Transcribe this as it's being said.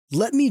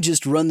"Let me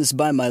just run this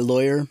by my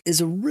lawyer" is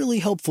a really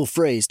helpful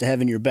phrase to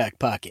have in your back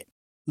pocket.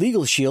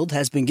 Legal Shield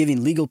has been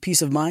giving legal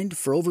peace of mind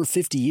for over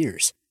 50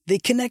 years. They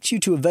connect you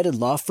to a vetted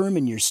law firm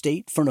in your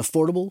state for an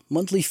affordable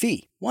monthly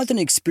fee. Want an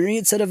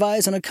experienced set of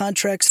eyes on a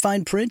contract's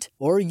fine print?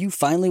 Or you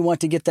finally want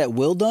to get that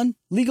will done?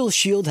 Legal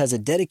Shield has a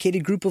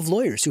dedicated group of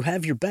lawyers who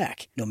have your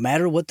back, no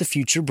matter what the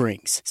future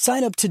brings.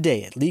 Sign up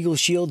today at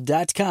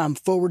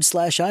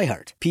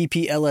LegalShield.com/iHeart.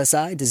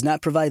 PPLSI does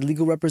not provide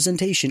legal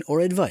representation or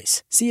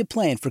advice. See a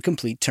plan for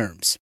complete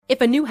terms. If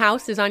a new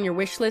house is on your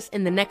wish list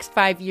in the next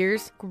 5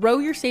 years, grow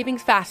your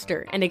savings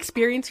faster and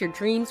experience your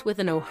dreams with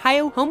an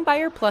Ohio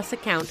Homebuyer Plus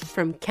account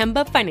from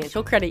Kemba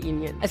Financial Credit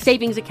Union. A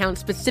savings account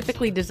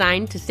specifically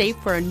designed to save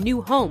for a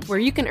new home, where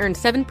you can earn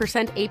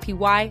 7%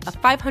 APY, a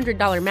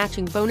 $500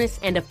 matching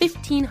bonus, and a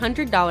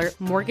 $1,500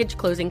 mortgage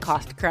closing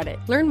cost credit.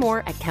 Learn more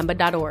at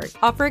Kemba.org.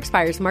 Offer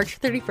expires March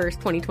 31st,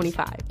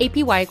 2025.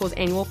 APY equals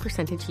annual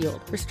percentage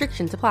yield.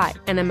 Restrictions apply.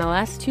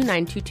 NMLS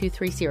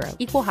 292230.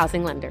 Equal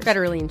housing lender.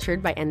 Federally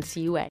insured by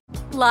NCUA.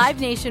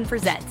 Live Nation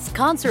presents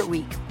Concert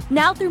Week.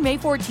 Now through May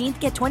 14th,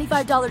 get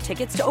 $25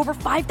 tickets to over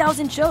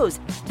 5,000 shows.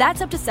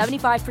 That's up to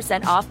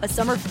 75% off a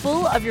summer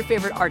full of your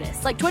favorite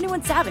artists like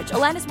 21 Savage,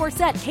 Alanis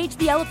Morissette, Cage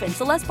the Elephant,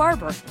 Celeste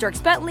Barber,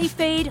 Dierks Bentley,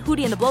 Fade,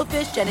 Hootie and the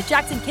Blowfish, Janet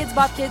Jackson, Kids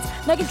Bop Kids,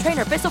 Meghan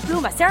Trainor, Peso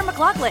Pluma, Sarah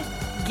McLachlan.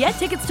 Get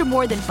tickets to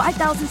more than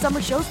 5,000 summer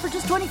shows for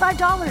just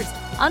 $25.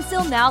 On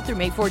sale now through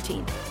May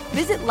 14th.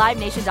 Visit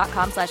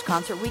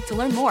LiveNation.com/Concert Week to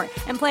learn more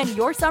and plan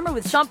your summer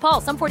with Sean Paul,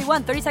 Sum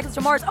 41, 30 Seconds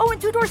to Mars,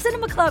 and Two Door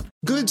Cinema Club.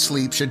 Good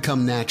sleep should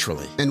come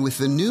naturally, and with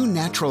the new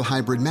Natural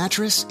Hybrid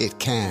mattress, it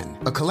can.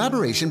 A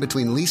collaboration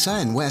between Lisa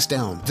and West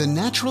Elm, the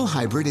Natural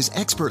Hybrid is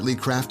expertly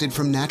crafted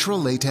from natural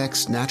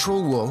latex,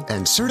 natural wool,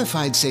 and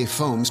certified safe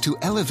foams to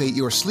elevate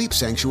your sleep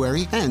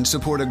sanctuary and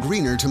support a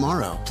greener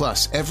tomorrow.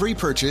 Plus, every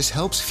purchase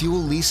helps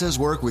fuel Lisa's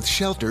work with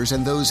shelters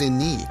and those in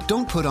need.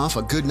 Don't put off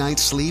a good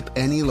night's sleep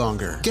any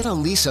longer. Get a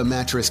Lisa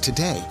mattress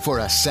today for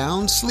a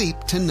sound sleep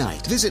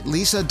tonight. Visit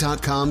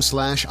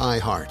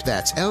lisa.com/iHeart.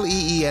 That's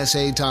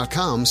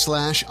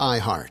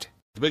LEESA.com/iHeart.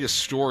 The biggest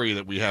story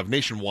that we have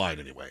nationwide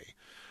anyway,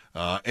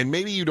 and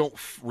maybe you don't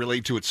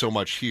relate to it so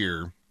much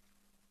here,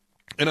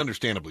 and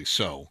understandably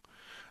so,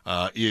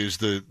 is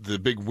the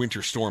big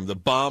winter storm, the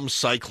bomb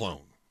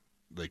cyclone,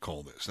 they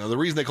call this. Now, the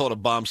reason they call it a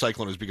bomb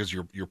cyclone is because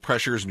your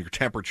pressures and your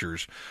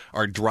temperatures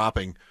are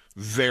dropping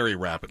very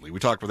rapidly.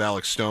 We talked with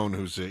Alex Stone,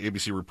 who's an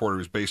ABC reporter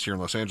who's based here in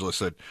Los Angeles,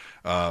 that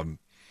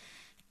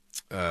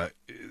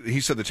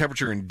he said the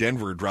temperature in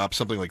Denver dropped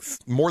something like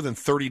more than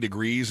 30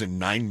 degrees in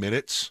 9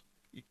 minutes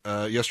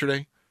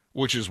yesterday,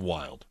 which is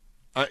wild.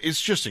 It's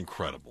just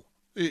incredible.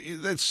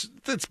 That's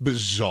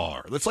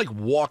bizarre. That's like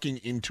walking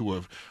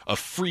into a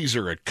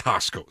freezer at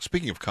Costco.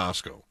 Speaking of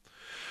Costco,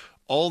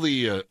 all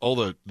the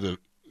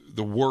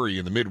worry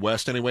in the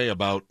Midwest anyway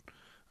about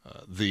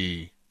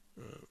the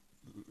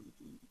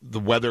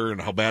weather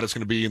and how bad it's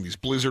going to be, and these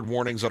blizzard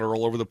warnings that are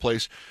all over the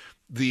place.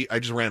 I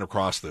just ran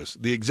across this.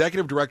 The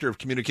executive director of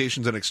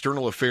communications and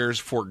external affairs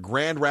for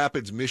Grand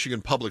Rapids,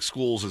 Michigan Public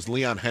Schools is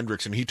Leon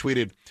Hendricks, and he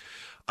tweeted,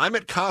 "I'm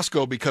at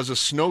Costco because a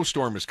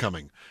snowstorm is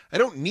coming. I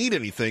don't need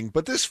anything,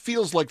 but this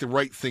feels like the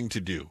right thing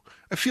to do.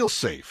 I feel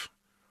safe."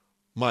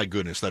 My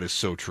goodness, that is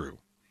so true.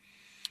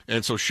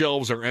 And so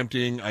shelves are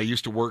emptying. I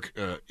used to work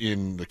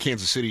in the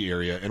Kansas City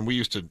area, and we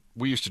used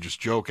to just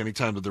joke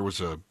anytime that there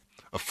was a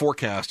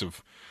forecast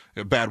of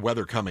bad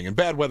weather coming. And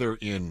bad weather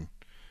in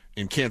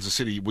Kansas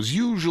City was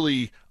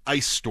usually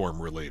ice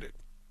storm related.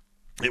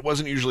 It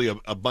wasn't usually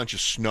a bunch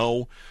of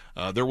snow.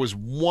 There was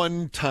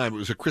one time, it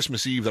was a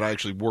Christmas Eve, that I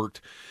actually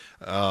worked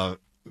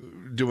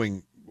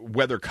doing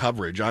weather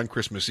coverage on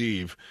Christmas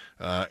Eve,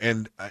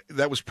 and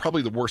that was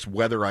probably the worst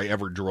weather I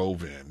ever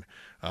drove in.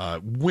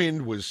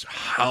 Wind was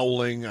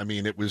howling. I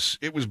mean, it was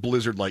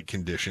blizzard-like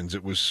conditions.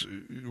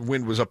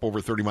 Wind was up over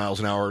 30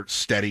 miles an hour,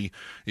 steady.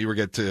 You would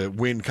get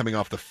wind coming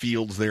off the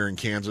fields there in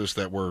Kansas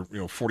that were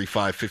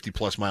 45,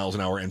 50-plus miles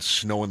an hour and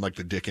snowing like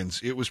the dickens.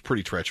 It was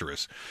pretty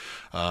treacherous.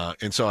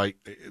 And so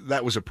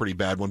that was a pretty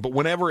bad one. But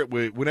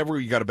whenever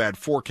you got a bad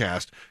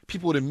forecast,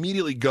 people would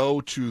immediately go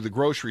to the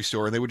grocery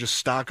store and they would just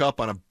stock up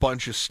on a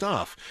bunch of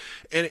stuff.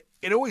 And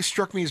it always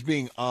struck me as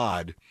being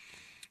odd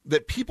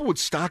that people would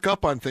stock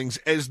up on things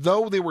as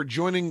though they were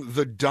joining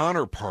the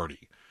Donner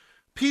Party.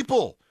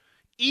 People,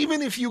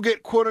 even if you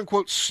get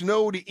quote-unquote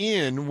snowed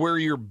in where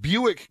your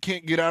Buick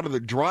can't get out of the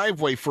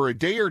driveway for a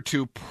day or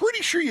two,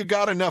 pretty sure you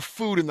got enough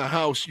food in the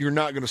house, you're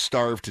not going to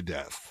starve to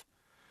death.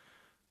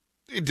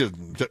 It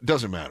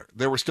doesn't matter.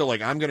 They were still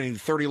like, I'm going to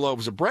need 30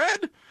 loaves of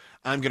bread.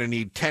 I'm going to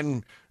need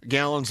 10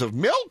 gallons of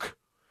milk.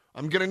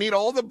 I'm going to need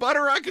all the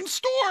butter I can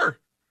store.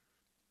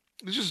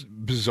 It's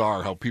just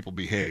bizarre how people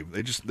behave.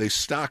 They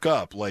stock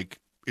up like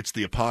it's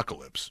the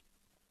apocalypse.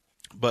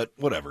 But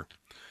whatever.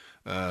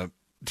 To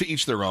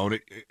each their own.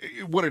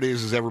 What it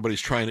is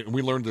everybody's trying to, and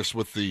we learned this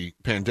with the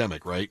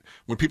pandemic, right?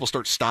 When people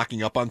start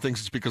stocking up on things,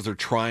 it's because they're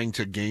trying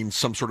to gain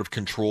some sort of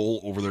control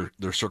over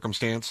their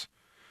circumstance,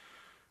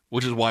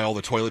 which is why all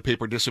the toilet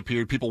paper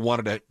disappeared. People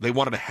wanted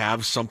to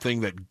have something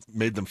that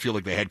made them feel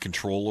like they had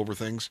control over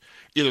things.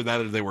 Either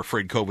that or they were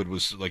afraid COVID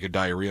was like a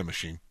diarrhea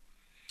machine.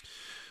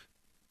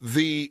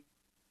 The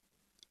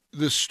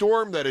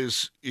storm that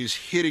is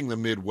hitting the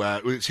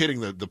Midwest, it's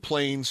hitting the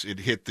plains, it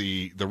hit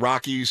the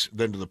Rockies,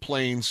 then to the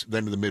plains,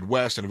 then to the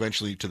Midwest, and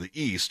eventually to the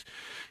east.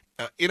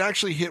 It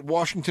actually hit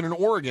Washington and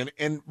Oregon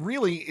and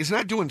really is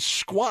not doing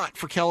squat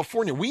for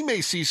California. We may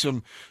see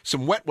some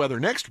wet weather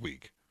next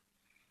week,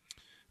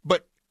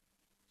 but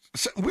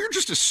we're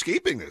just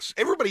escaping this.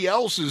 Everybody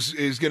else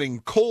is getting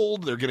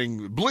cold. They're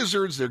getting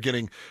blizzards. They're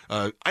getting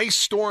ice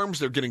storms.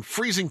 They're getting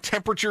freezing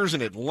temperatures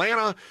in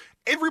Atlanta.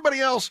 Everybody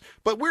else,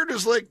 but we're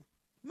just like,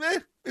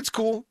 it's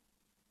cool.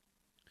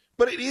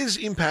 But it is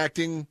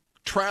impacting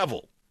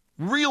travel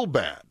real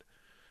bad.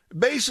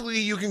 Basically,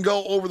 you can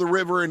go over the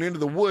river and into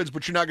the woods,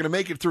 but you're not going to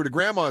make it through to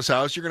Grandma's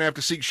house. You're going to have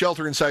to seek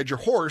shelter inside your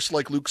horse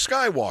like Luke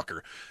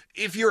Skywalker.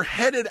 If you're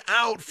headed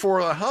out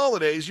for the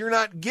holidays, you're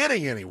not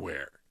getting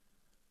anywhere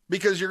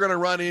because you're going to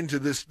run into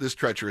this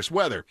treacherous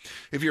weather.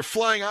 If you're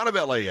flying out of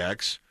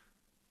LAX,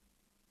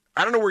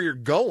 I don't know where you're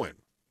going.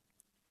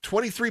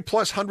 23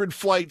 plus 100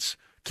 flights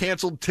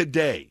canceled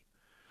today.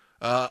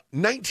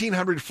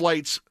 1,900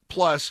 flights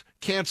plus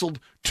canceled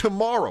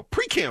tomorrow,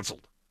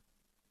 pre-canceled.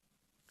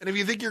 And if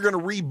you think you're going to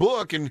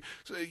rebook and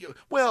say,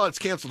 well, it's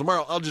canceled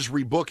tomorrow, I'll just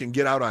rebook and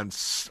get out on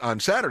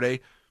Saturday,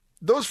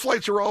 those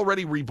flights are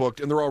already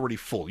rebooked and they're already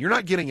full. You're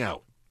not getting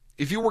out.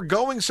 If you were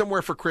going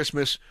somewhere for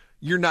Christmas,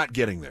 you're not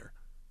getting there.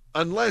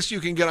 Unless you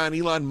can get on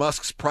Elon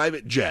Musk's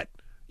private jet,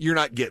 you're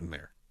not getting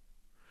there.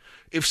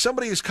 If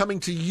somebody is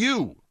coming to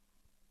you,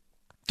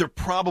 they're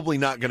probably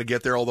not going to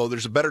get there, although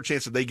there's a better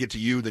chance that they get to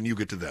you than you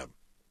get to them.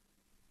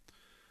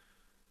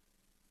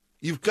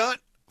 You've got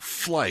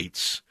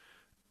flights.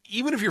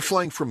 Even if you're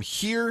flying from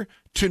here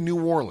to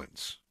New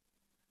Orleans,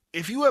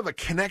 if you have a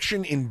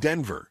connection in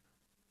Denver,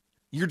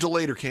 you're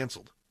delayed or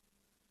canceled.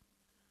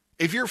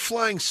 If you're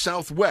flying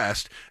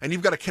Southwest and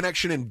you've got a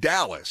connection in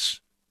Dallas,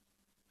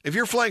 if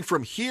you're flying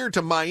from here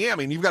to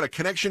Miami and you've got a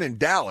connection in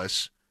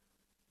Dallas,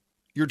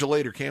 you're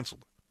delayed or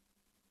canceled.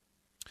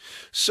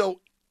 So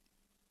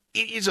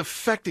it is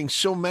affecting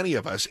so many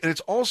of us, and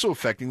it's also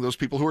affecting those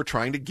people who are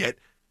trying to get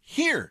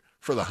here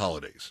for the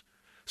holidays.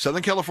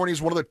 Southern California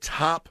is one of the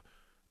top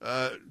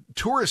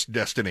tourist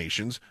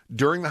destinations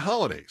during the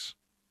holidays.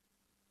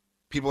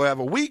 People have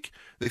a week.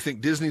 They think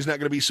Disney's not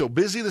going to be so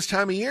busy this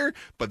time of year,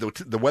 but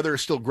the weather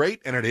is still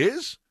great, and it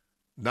is.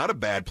 Not a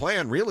bad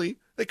plan, really.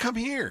 They come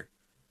here.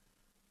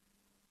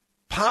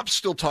 Pops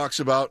still talks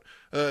about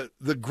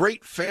the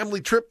great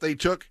family trip they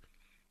took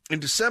in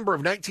December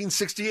of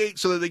 1968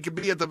 so that they could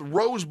be at the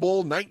Rose Bowl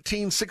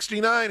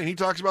 1969. And he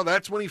talks about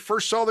that's when he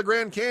first saw the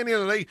Grand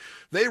Canyon, and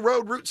they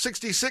rode Route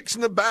 66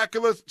 in the back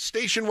of a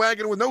station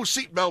wagon with no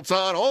seatbelts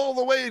on all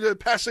the way to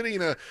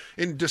Pasadena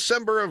in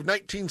December of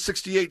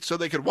 1968 so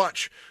they could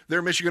watch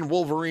their Michigan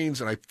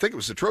Wolverines, and I think it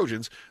was the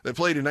Trojans, that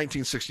played in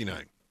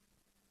 1969.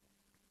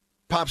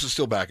 Pops is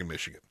still back in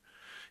Michigan.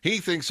 He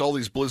thinks all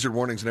these blizzard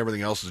warnings and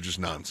everything else is just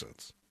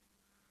nonsense.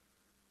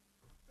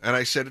 And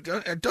I said,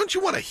 don't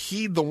you want to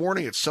heed the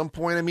warning at some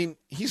point? I mean,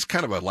 he's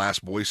kind of a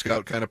last Boy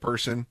Scout kind of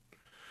person.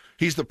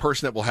 He's the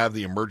person that will have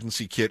the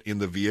emergency kit in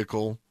the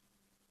vehicle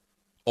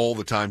all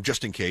the time,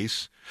 just in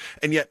case.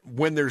 And yet,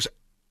 when there's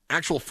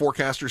actual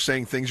forecasters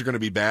saying things are going to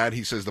be bad,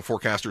 he says the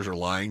forecasters are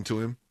lying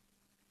to him.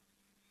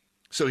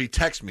 So he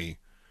texted me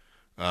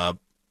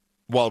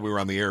while we were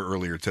on the air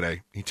earlier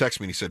today. He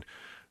texted me and he said,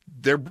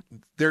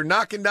 they're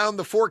knocking down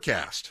the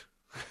forecast.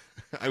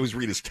 I always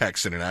read his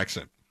text in an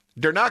accent.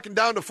 They're knocking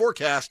down the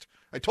forecast.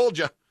 I told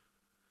you.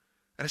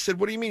 And I said,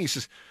 what do you mean? He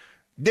says,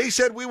 they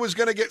said we was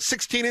going to get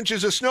 16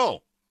 inches of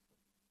snow.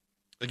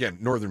 Again,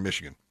 northern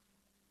Michigan.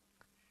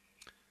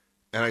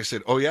 And I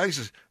said, oh, yeah? He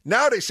says,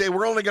 now they say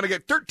we're only going to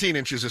get 13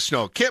 inches of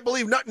snow. Can't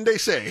believe nothing they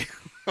say.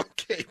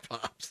 Okay,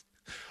 Pops.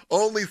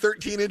 Only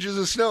 13 inches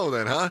of snow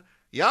then, huh?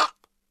 Yeah.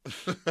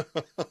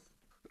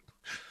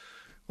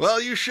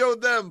 Well, you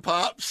showed them,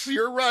 Pops.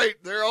 You're right.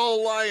 They're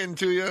all lying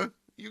to you.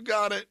 You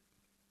got it.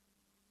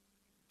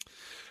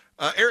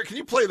 Eric, can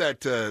you play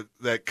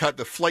that cut,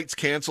 the flights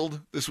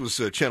canceled? This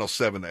was Channel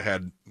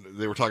 7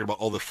 they were talking about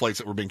all the flights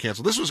that were being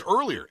canceled. This was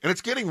earlier, and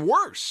it's getting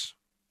worse.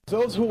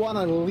 Those who want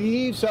to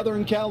leave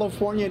Southern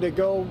California to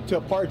go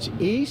to parts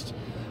east,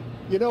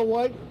 you know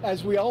what?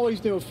 As we always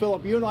do,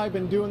 Philip, you and I have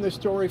been doing this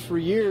story for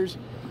years.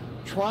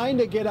 Trying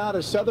to get out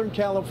of Southern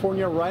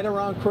California right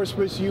around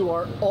Christmas, you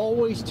are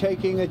always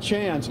taking a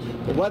chance.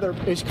 The weather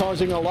is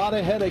causing a lot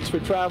of headaches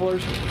for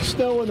travelers.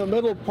 Snow in the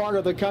middle part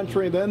of the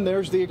country, and then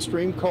there's the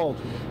extreme cold.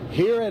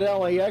 Here at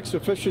LAX,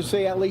 officials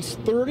say at least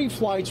 30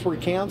 flights were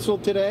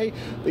canceled today.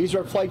 These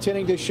are flights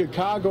heading to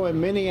Chicago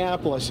and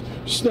Minneapolis.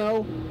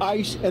 Snow,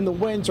 ice, and the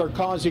winds are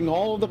causing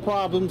all of the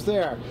problems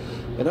there.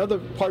 In other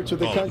parts of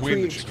the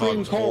country,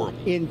 extreme cold.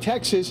 In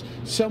Texas,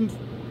 some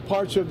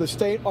parts of the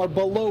state are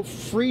below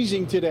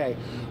freezing today.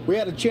 We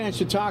had a chance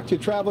to talk to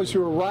travelers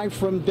who arrived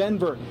from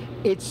Denver.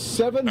 It's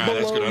 7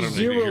 below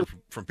zero.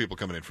 From people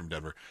coming in from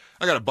Denver.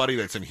 I got a buddy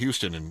that's in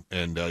Houston,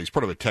 and he's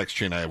part of a text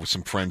chain I have with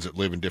some friends that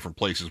live in different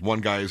places. One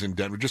guy is in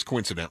Denver, just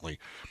coincidentally.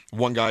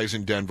 One guy is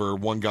in Denver.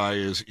 One guy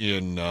is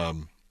in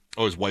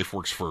his wife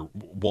works for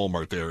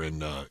Walmart there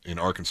in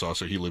Arkansas,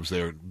 so he lives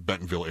there in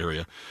Bentonville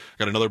area.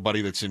 Got another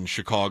buddy that's in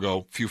Chicago,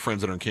 a few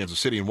friends that are in Kansas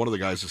City, and one of the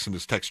guys that's in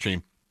this text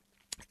chain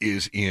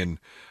is in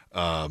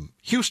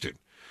Houston.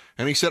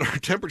 And he said our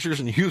temperatures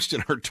in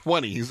Houston are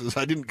 20. He says,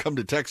 I didn't come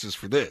to Texas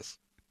for this.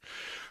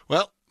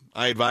 Well,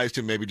 I advised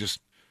him maybe just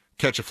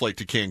catch a flight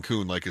to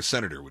Cancun like his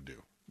senator would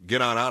do.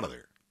 Get on out of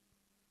there.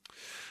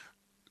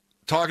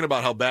 Talking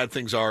about how bad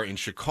things are in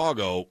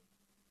Chicago,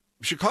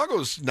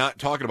 Chicago's not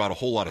talking about a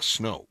whole lot of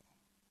snow.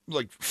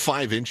 Like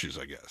 5 inches,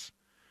 I guess.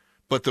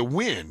 But the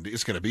wind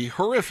is going to be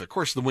horrific. Of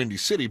course, the windy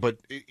city, but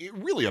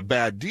really a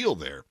bad deal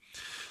there.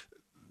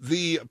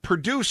 The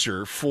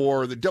producer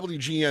for the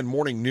WGN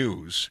Morning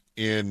News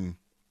in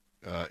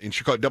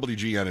Chicago,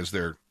 WGN is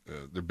their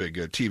big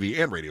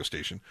TV and radio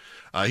station.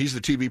 He's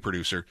the TV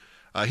producer.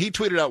 He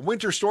tweeted out,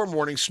 winter storm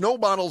warning, snow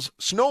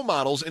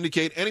models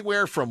indicate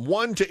anywhere from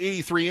 1 to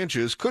 83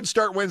 inches. Could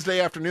start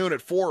Wednesday afternoon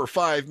at 4 or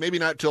 5, maybe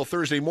not till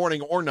Thursday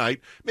morning or night,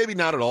 maybe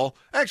not at all.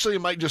 Actually,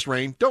 it might just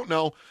rain, don't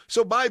know.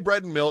 So buy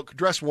bread and milk,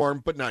 dress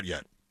warm, but not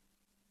yet.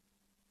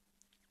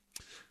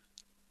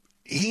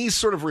 He's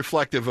sort of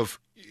reflective of,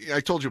 I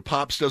told you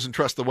Pops doesn't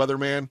trust the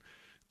weatherman.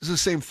 It's the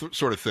same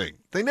sort of thing.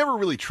 They never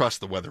really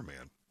trust the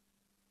weatherman.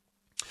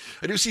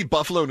 I do see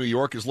Buffalo, New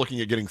York is looking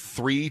at getting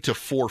 3 to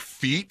 4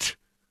 feet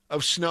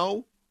of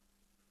snow.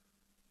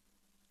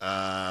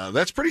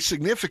 That's pretty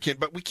significant,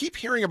 but we keep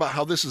hearing about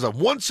how this is a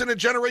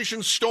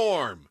once-in-a-generation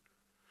storm.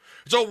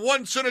 It's a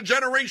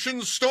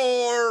once-in-a-generation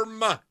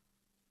storm.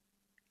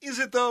 Is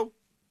it, though?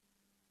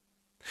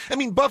 I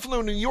mean,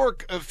 Buffalo, New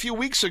York, a few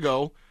weeks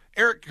ago,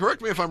 Eric,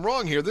 correct me if I'm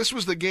wrong here, this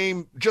was the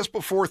game just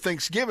before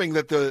Thanksgiving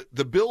that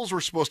the Bills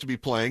were supposed to be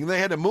playing. They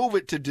had to move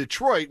it to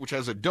Detroit, which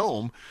has a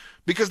dome,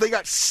 because they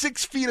got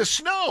 6 feet of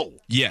snow.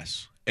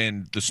 Yes.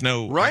 And the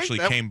snow actually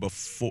came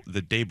before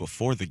the day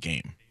before the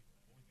game,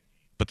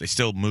 but they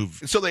still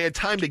moved. So they had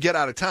time to get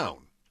out of town.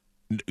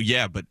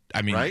 Yeah, but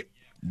I mean,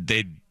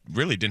 they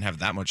really didn't have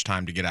that much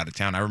time to get out of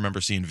town. I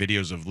remember seeing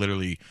videos of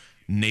literally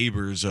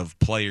neighbors of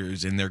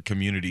players in their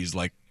communities,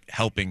 like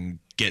helping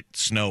get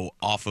snow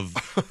off of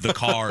the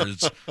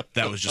cars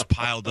that was just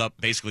piled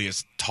up basically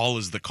as tall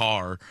as the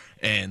car,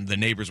 and the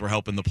neighbors were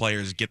helping the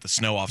players get the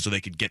snow off so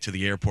they could get to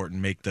the airport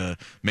and make the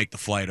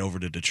flight over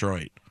to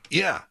Detroit.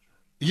 Yeah,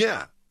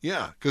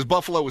 because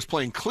Buffalo was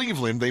playing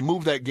Cleveland. They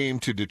moved that game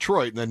to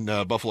Detroit, and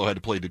then Buffalo had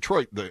to play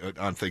Detroit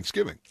on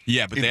Thanksgiving.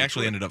 Yeah, but they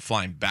actually ended up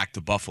flying back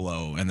to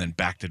Buffalo and then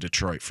back to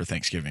Detroit for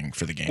Thanksgiving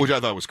for the game. Which I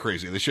thought was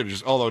crazy. They should have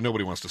just, although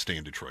nobody wants to stay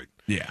in Detroit.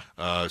 Yeah.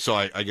 So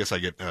I guess I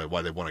get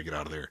why they want to get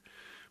out of there.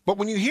 But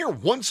when you hear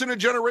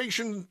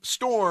once-in-a-generation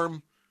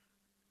storm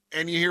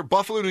and you hear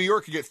Buffalo, New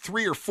York, you get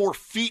 3 or 4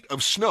 feet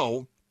of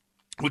snow,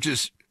 which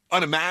is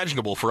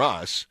unimaginable for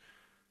us.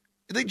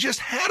 They just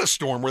had a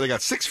storm where they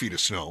got 6 feet of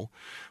snow.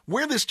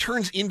 Where this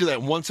turns into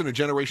that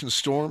once-in-a-generation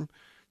storm,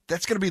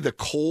 that's going to be the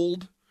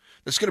cold.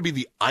 That's going to be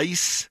the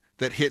ice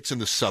that hits in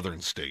the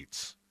southern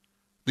states.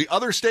 The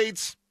other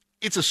states,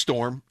 it's a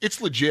storm. It's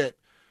legit.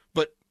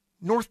 But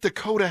North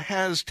Dakota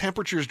has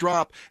temperatures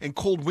drop and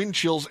cold wind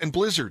chills and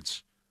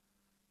blizzards.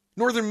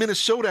 Northern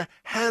Minnesota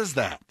has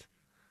that.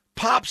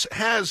 Pops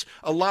has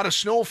a lot of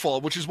snowfall,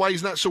 which is why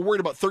he's not so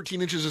worried about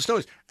 13 inches of snow.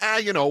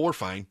 We're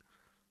fine.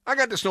 I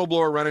got the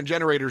snowblower running,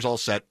 generators all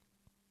set.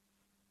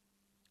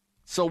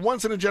 So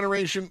once in a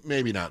generation,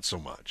 maybe not so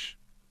much.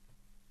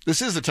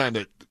 This is the time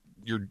that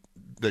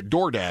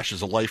DoorDash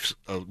is a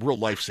real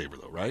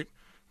lifesaver, though, right?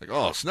 Like,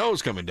 oh,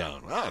 snow's coming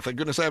down. Oh, thank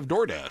goodness I have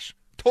DoorDash.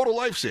 Total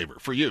lifesaver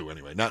for you,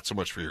 anyway. Not so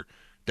much for your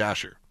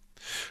Dasher.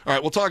 All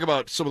right, we'll talk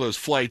about some of those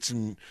flights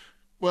and,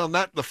 well,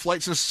 not the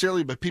flights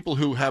necessarily, but people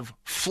who have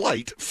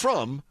flight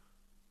from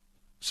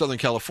Southern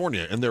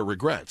California and their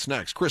regrets.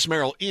 Next, Chris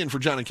Merrill in for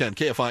John and Ken,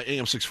 KFI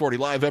AM 640,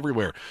 live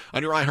everywhere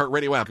on your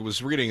iHeartRadio app. I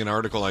was reading an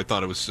article. I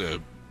thought it was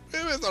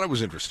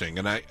interesting,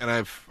 and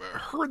I've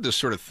heard this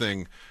sort of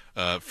thing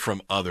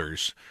from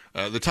others.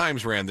 The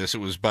Times ran this. It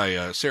was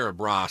by Sarah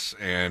Bross,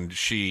 and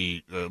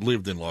she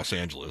lived in Los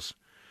Angeles,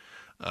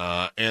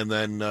 and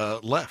then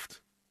left.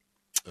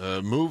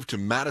 Moved to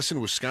Madison,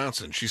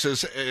 Wisconsin. She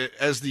says,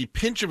 as the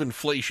pinch of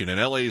inflation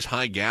and LA's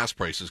high gas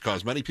prices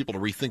cause many people to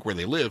rethink where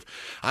they live,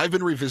 I've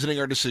been revisiting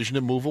our decision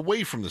to move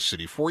away from the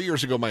city. 4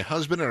 years ago, my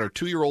husband and our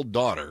 2-year-old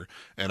daughter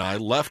and I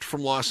left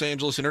from Los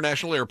Angeles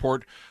International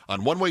Airport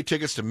on one-way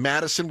tickets to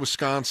Madison,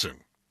 Wisconsin.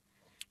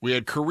 We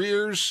had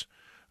careers.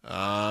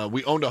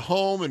 We owned a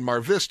home in Mar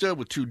Vista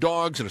with 2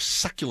 dogs and a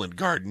succulent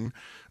garden.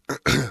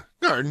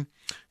 Garden.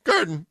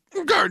 Can't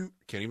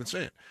even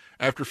say it.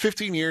 After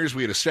 15 years,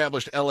 we had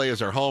established L.A.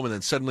 as our home, and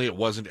then suddenly it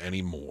wasn't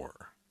anymore.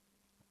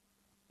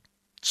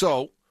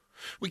 So,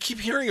 we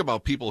keep hearing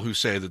about people who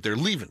say that they're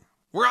leaving.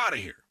 We're out of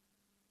here.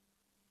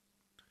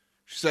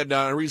 She said,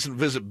 on a recent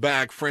visit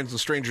back, friends and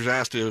strangers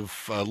asked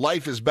if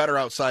life is better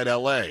outside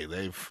L.A.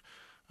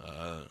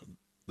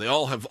 They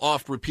all have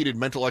oft-repeated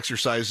mental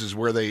exercises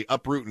where they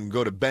uproot and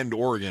go to Bend,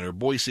 Oregon, or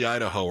Boise,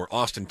 Idaho, or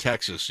Austin,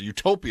 Texas, a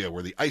utopia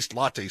where the iced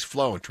lattes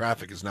flow and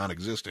traffic is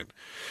non-existent.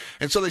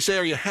 And so they say,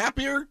 are you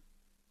happier?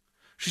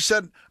 She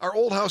said, our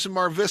old house in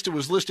Mar Vista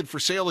was listed for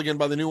sale again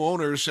by the new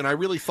owners, and I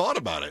really thought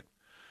about it.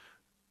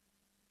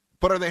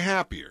 But are they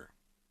happier?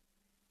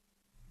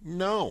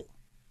 No.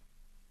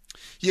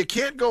 You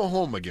can't go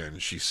home again,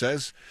 she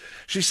says.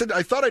 She said,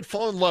 I thought I'd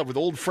fall in love with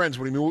old friends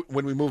when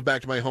we moved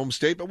back to my home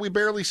state, but we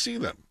barely see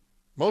them.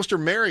 Most are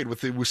married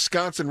with the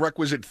Wisconsin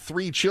requisite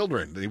 3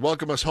 children. They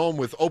welcome us home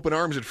with open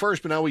arms at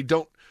first, but now we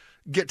don't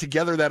get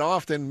together that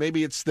often.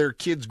 Maybe it's their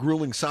kids'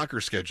 grueling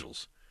soccer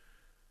schedules.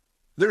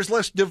 There's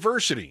less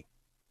diversity.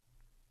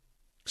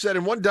 Said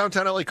in one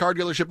downtown LA car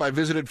dealership I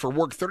visited for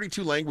work,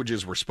 32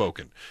 languages were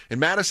spoken. In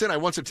Madison, I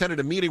once attended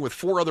a meeting with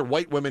 4 other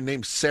white women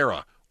named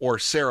Sarah, or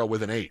Sarah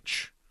with an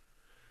H.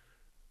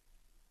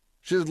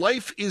 She says,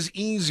 life is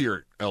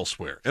easier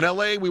elsewhere. In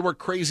L.A., we work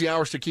crazy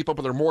hours to keep up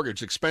with our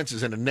mortgage,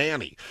 expenses, and a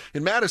nanny.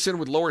 In Madison,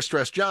 with lower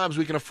stress jobs,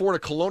 we can afford a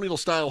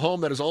colonial-style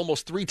home that is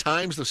almost 3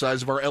 times the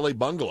size of our L.A.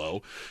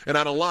 bungalow and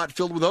on a lot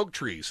filled with oak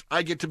trees.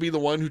 I get to be the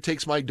one who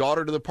takes my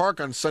daughter to the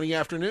park on sunny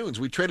afternoons.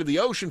 We traded the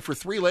ocean for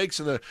 3 lakes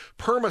and the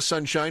perma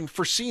sunshine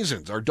for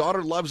seasons. Our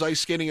daughter loves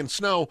ice skating and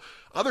snow.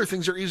 Other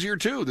things are easier,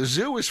 too. The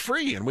zoo is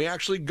free, and we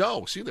actually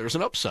go. See, there's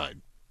an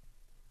upside.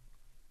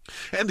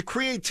 And the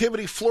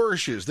creativity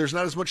flourishes. There's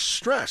not as much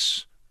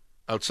stress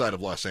outside of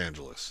Los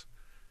Angeles.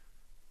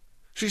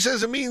 She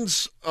says it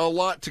means a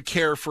lot to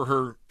care for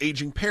her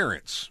aging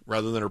parents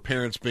rather than her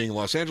parents being in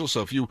Los Angeles.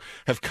 So if you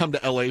have come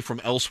to L.A.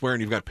 from elsewhere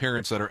and you've got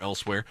parents that are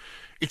elsewhere,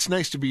 it's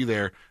nice to be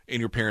there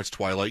in your parents'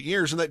 twilight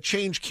years, and that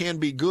change can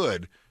be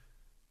good,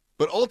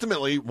 but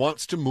ultimately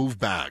wants to move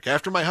back.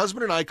 After my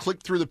husband and I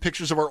clicked through the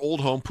pictures of our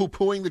old home,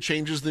 poo-pooing the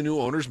changes the new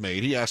owners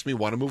made, he asked me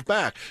why to move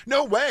back.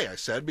 No way, I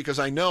said, because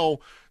I know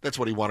that's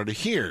what he wanted to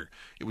hear.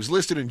 It was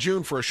listed in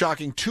June for a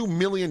shocking $2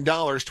 million,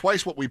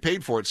 twice what we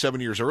paid for it 7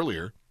 years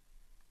earlier.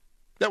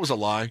 That was a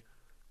lie.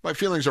 My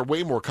feelings are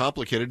way more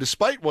complicated.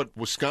 Despite what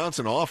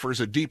Wisconsin offers,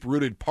 a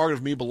deep-rooted part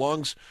of me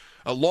longs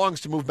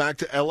to move back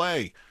to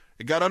L.A.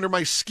 It got under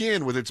my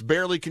skin with its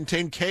barely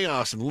contained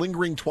chaos and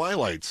lingering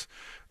twilights.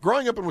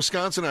 Growing up in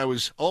Wisconsin, I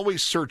was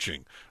always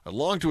searching. I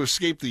longed to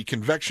escape the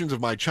conventions of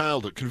my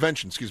childhood.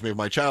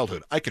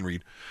 I can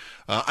read.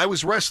 I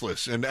was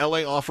restless, and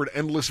L.A. offered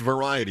endless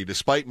variety.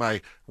 Despite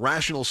my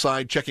rational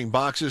side checking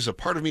boxes, a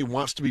part of me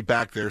wants to be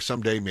back there.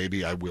 Someday,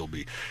 maybe I will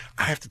be.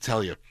 I have to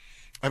tell you,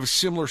 I have a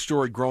similar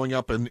story growing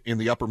up in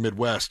the upper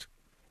Midwest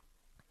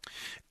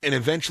and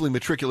eventually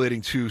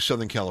matriculating to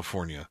Southern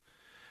California.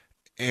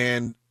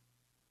 And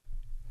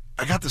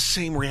I got the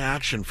same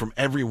reaction from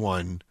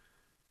everyone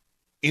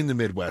in the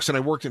Midwest, and I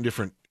worked in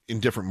different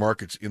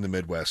markets in the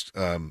Midwest.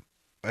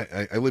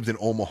 I lived in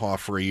Omaha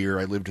for a year.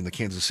 I lived in the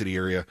Kansas City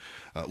area,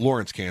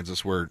 Lawrence,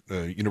 Kansas, where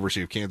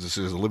University of Kansas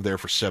is. I lived there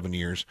for 7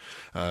 years.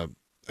 I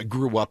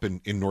grew up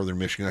in northern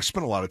Michigan. I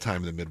spent a lot of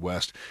time in the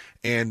Midwest.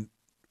 And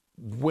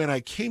when I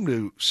came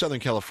to Southern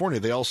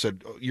California, they all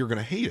said, oh, you're going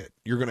to hate it.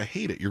 You're going to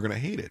hate it. You're going to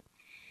hate it.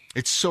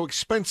 It's so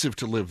expensive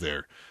to live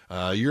there.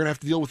 You're going to have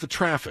to deal with the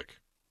traffic.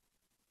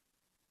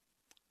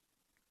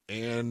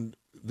 And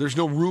there's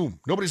no room.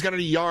 Nobody's got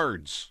any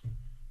yards.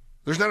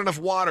 There's not enough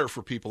water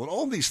for people. And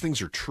all these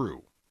things are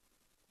true.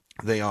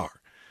 They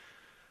are.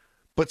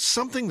 But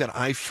something that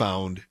I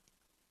found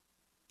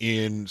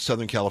in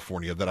Southern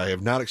California that I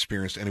have not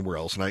experienced anywhere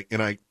else,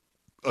 and I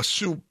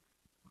assume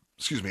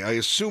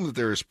that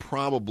there is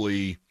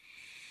probably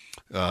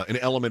an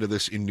element of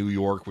this in New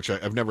York, which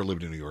I've never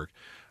lived in New York,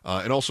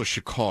 and also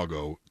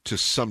Chicago to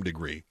some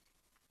degree,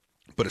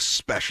 but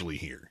especially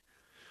here.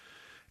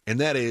 And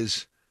that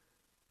is,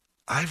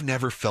 I've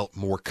never felt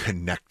more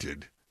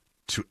connected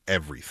to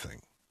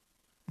everything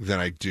than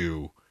I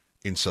do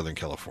in Southern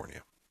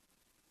California.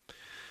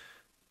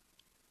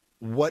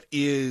 What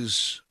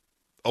is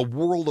a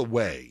world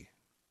away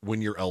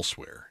when you're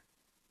elsewhere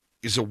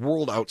is a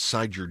world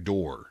outside your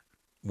door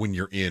when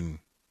you're in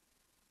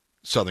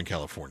Southern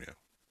California,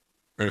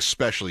 and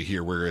especially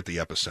here where we're at the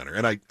epicenter.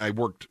 And I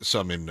worked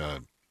some in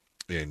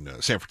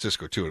San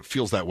Francisco too. It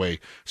feels that way,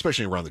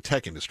 especially around the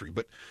tech industry.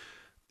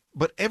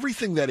 But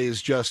everything that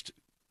is just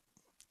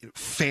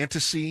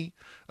fantasy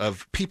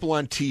of people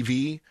on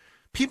TV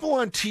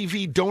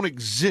don't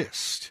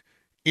exist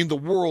in the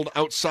world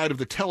outside of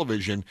the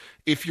television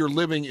if you're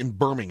living in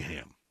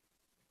Birmingham.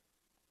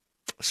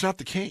 It's not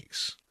the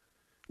case.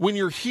 When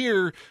you're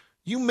here,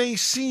 you may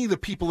see the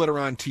people that are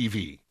on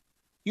TV.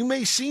 You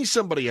may see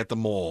somebody at the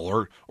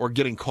mall or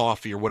getting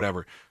coffee or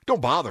whatever.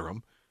 Don't bother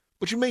them,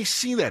 but you may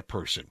see that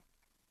person.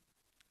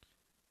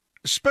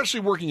 Especially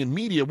working in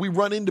media, we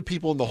run into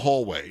people in the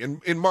hallway.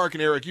 And Mark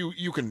and Eric,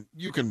 you can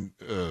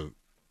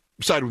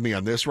side with me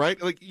on this, right?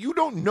 Like, you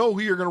don't know who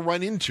you're going to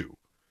run into.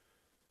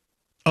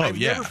 Oh, I've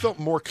never felt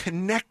more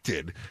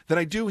connected than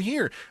I do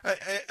here.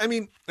 I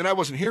mean, and I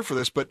wasn't here for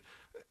this, but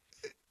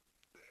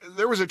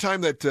there was a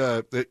time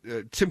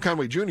that Tim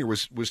Conway Jr.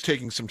 was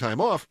taking some time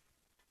off,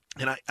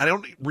 and I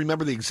don't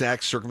remember the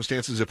exact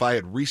circumstances, if I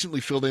had recently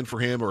filled in for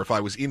him or if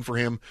I was in for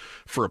him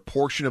for a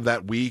portion of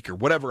that week or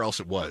whatever else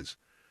it was.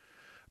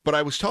 But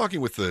I was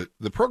talking with the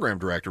program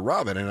director,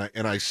 Robin,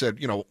 and I said,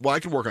 well, I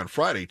can work on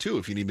Friday, too,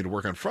 if you need me to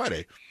work on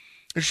Friday.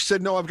 And she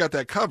said, no, I've got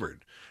that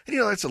covered. And,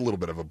 that's a little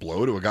bit of a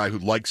blow to a guy who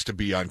likes to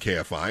be on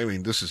KFI. I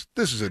mean, this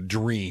is a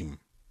dream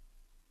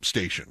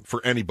station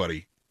for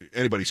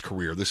anybody's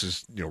career. This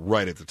is,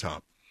 right at the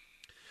top.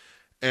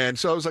 And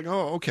so I was like,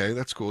 oh, okay,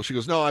 that's cool. She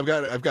goes, no, I've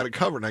got it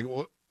covered. And I go,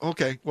 well,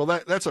 okay, well,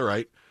 that's all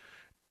right.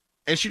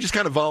 And she just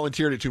kind of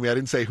volunteered it to me. I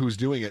didn't say who's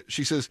doing it.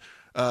 She says,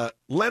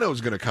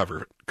 Leno's going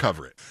to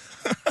cover it.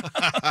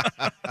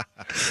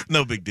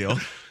 No big deal.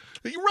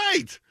 You're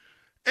right.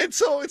 And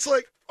so it's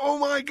like, oh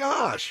my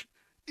gosh.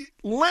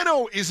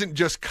 Leno isn't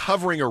just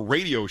covering a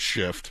radio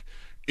shift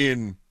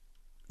in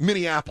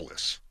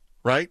Minneapolis,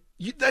 right?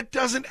 That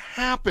doesn't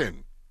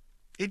happen.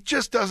 It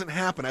just doesn't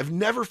happen. I've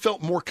never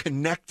felt more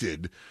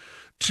connected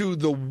to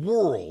the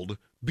world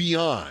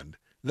beyond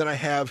than I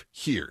have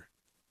here.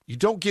 You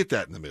don't get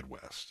that in the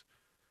Midwest.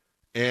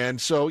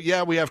 And so,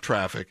 yeah, we have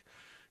traffic.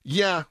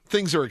 Yeah,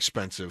 things are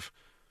expensive.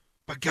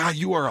 But, God,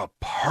 you are a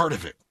part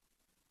of it.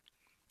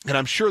 And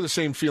I'm sure the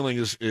same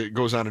feeling it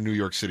goes on in New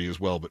York City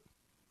as well. But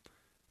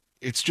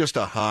it's just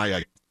a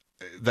high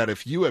that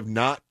if you have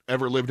not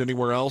ever lived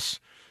anywhere else,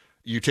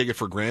 you take it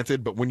for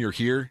granted. But when you're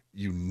here,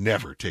 you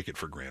never take it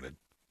for granted.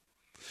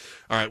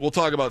 All right, we'll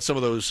talk about some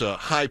of those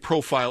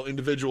high-profile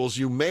individuals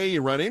you may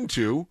run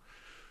into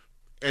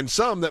and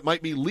some that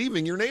might be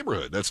leaving your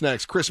neighborhood. That's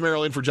next. Chris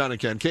Merrill in for John and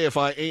Ken.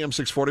 KFI AM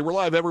 640. We're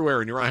live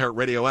everywhere in your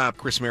iHeartRadio app.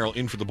 Chris Merrill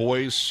in for the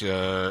boys.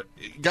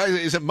 Guys,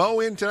 is it Mo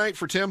in tonight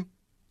for Tim?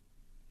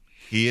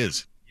 He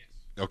is.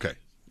 Okay.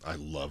 I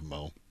love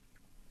Mo.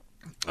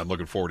 I'm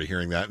looking forward to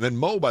hearing that. And then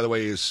Mo, by the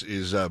way, is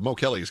Mo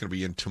Kelly is going to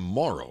be in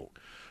tomorrow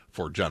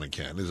for John and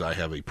Ken, as I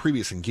have a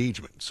previous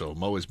engagement. So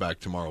Mo is back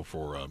tomorrow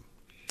for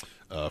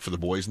the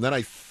boys. And then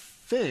I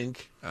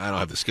think, I don't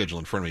have the schedule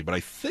in front of me, but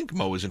I think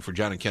Mo is in for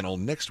John and Ken all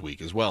next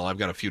week as well. I've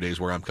got a few days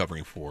where I'm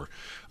covering for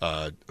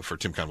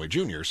Tim Conway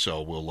Jr.,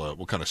 so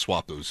we'll kind of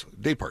swap those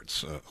day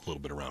parts a little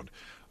bit around.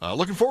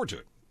 Looking forward to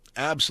it.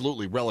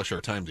 Absolutely relish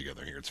our time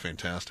together here. It's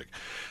fantastic.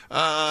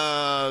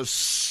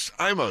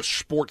 I'm a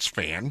sports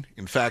fan.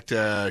 In fact,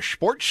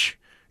 sports,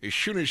 as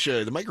soon as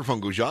the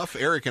microphone goes off,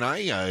 Eric and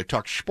I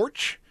talk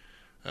sports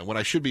when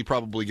I should be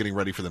probably getting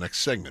ready for the next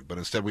segment, but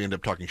instead we end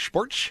up talking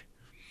sports.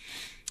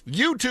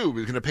 YouTube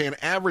is going to pay an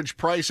average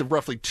price of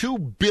roughly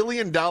 $2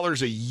 billion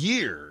a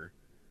year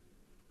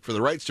for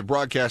the rights to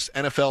broadcast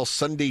NFL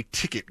Sunday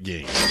Ticket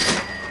games.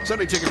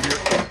 Sunday Ticket,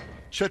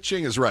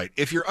 Cha-ching is right.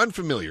 If you're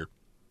unfamiliar,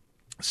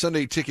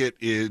 Sunday Ticket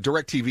is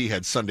DirecTV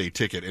had Sunday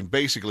Ticket, and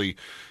basically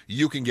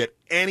you can get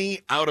any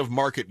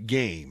out-of-market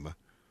game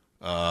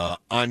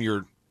on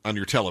your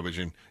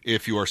television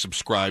if you are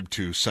subscribed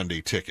to Sunday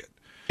Ticket.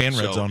 And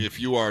Red Zone. If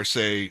you are,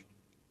 say,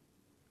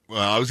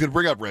 I was going to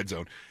bring up Red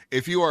Zone.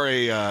 If you are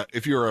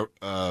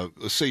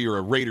let's say you're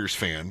a Raiders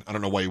fan, I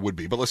don't know why you would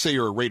be, but let's say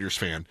you're a Raiders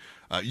fan,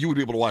 you would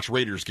be able to watch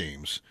Raiders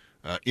games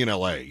in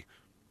LA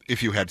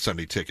if you had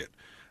Sunday Ticket.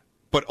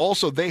 But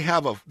also they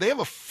have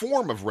a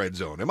form of Red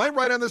Zone. Am I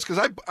right on this?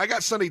 Because I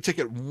got Sunday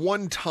Ticket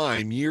one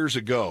time years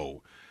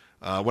ago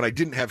when I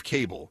didn't have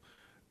cable.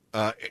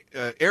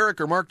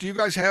 Eric or Mark, do you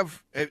guys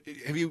have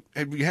you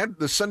had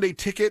the Sunday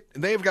Ticket?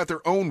 They have got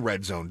their own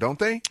Red Zone, don't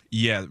they?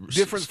 Yeah.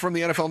 Different from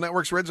the NFL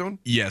Network's Red Zone?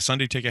 Yeah,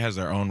 Sunday Ticket has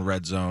their own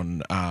Red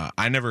Zone.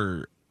 I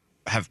never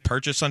have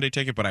purchased Sunday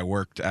Ticket, but I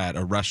worked at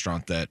a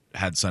restaurant that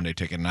had Sunday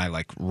Ticket, and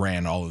I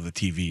ran all of the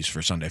TVs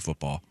for Sunday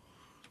football.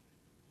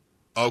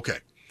 Okay.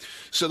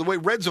 So the way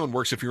Red Zone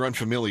works, if you're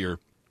unfamiliar,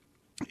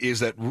 is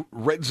that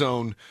Red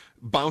Zone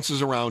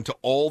bounces around to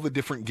all the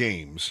different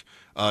games,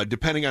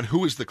 depending on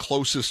who is the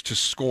closest to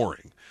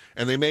scoring.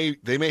 And they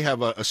may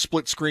have a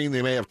split screen.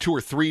 They may have 2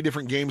 or 3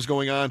 different games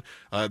going on.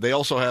 They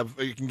also have,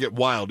 you can get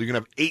wild. You can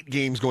have 8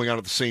 games going on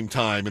at the same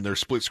time in their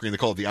split screen. They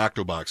call it the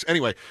Octobox.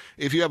 Anyway,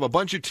 if you have a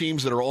bunch of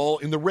teams that are all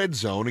in the red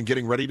zone and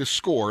getting ready to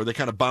score, they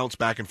kind of bounce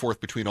back and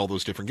forth between all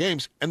those different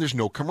games, and there's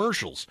no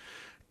commercials.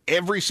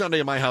 Every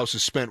Sunday in my house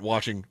is spent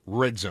watching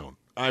Red Zone.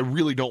 I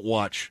really don't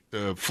watch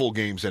full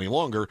games any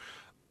longer.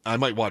 I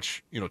might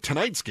watch,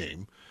 tonight's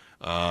game,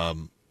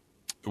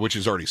 which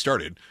has already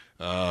started,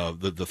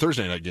 the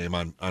Thursday night game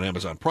on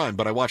Amazon Prime,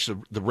 but I watch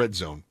the Red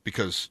Zone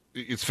because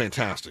it's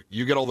fantastic.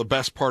 You get all the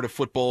best part of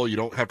football. You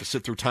don't have to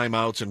sit through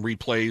timeouts and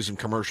replays and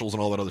commercials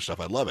and all that other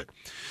stuff. I love it.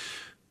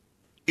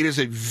 It is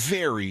a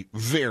very,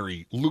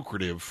 very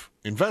lucrative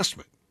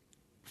investment.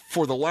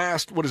 For the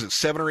last,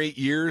 7 or 8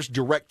 years,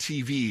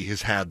 DirecTV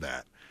has had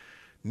that.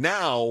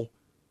 Now,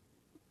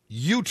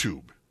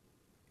 YouTube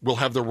will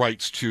have the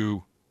rights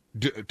to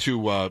the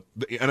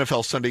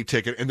NFL Sunday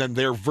Ticket and then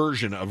their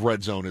version of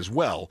Red Zone as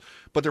well.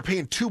 But they're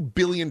paying $2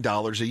 billion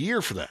a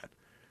year for that.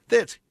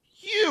 That's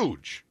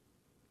huge.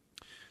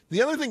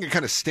 The other thing that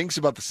kind of stinks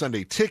about the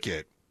Sunday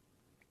Ticket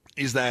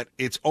is that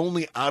it's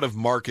only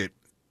out-of-market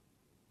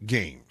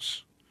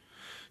games.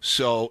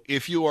 So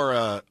if you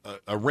are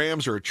a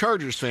Rams or a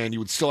Chargers fan, you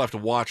would still have to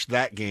watch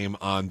that game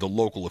on the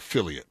local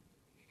affiliate.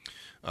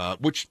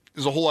 which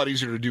is a whole lot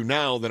easier to do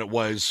now than it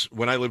was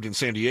when I lived in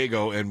San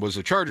Diego and was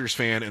a Chargers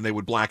fan, and they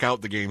would black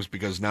out the games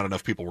because not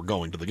enough people were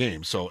going to the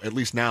games. So at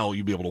least now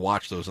you'll be able to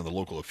watch those on the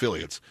local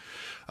affiliates.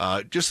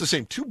 Just the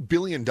same, $2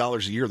 billion a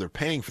year they're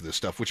paying for this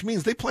stuff, which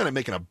means they plan on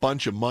making a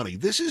bunch of money.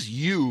 This is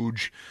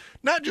huge,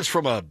 not just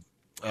from a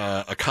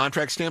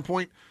contract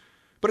standpoint,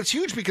 but it's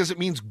huge because it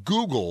means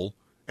Google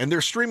and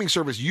their streaming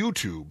service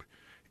YouTube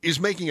is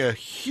making a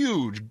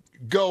huge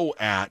go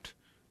at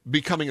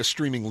becoming a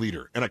streaming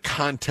leader and a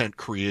content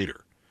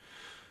creator.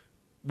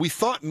 We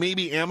thought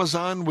maybe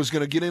Amazon was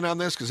going to get in on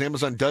this because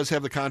Amazon does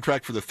have the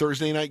contract for the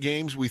Thursday night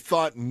games. We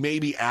thought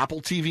maybe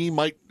Apple TV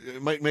might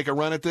make a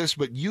run at this,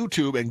 but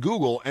YouTube and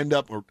Google end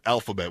up, or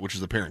Alphabet, which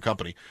is the parent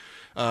company,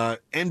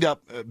 end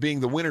up being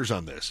the winners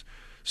on this.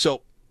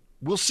 So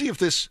we'll see if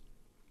this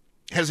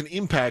has an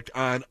impact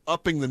on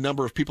upping the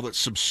number of people that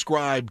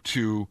subscribe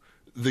to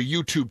the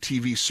YouTube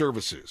TV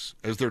services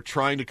as they're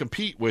trying to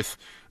compete with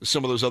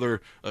some of those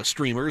other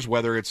streamers,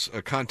 whether it's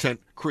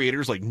content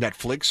creators like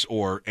Netflix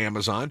or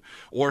Amazon,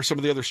 or some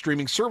of the other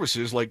streaming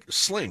services like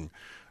Sling.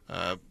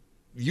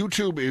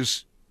 YouTube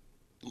is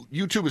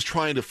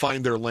trying to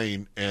find their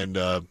lane and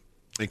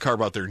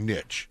carve out their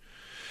niche.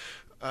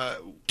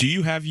 Do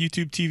you have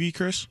YouTube TV,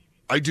 Chris?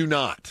 I do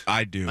not.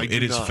 I do.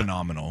 It is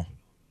phenomenal.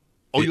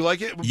 Oh, you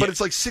like it? But it's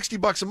like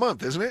 $60 a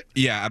month, isn't it?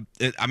 Yeah,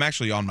 I'm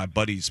actually on my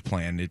buddy's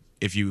plan.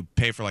 If you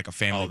pay for like a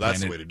family that's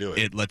plan, the way to do it.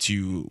 It lets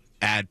you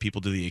add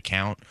people to the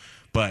account.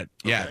 But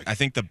yeah, okay. I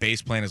think the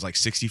base plan is like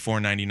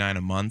 $64.99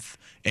 a month,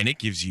 and it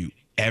gives you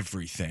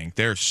everything.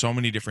 There are so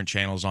many different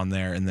channels on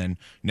there, and then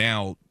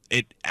now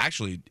it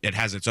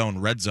has its own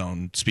red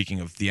zone. Speaking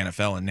of the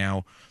NFL, and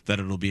now that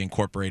it'll be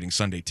incorporating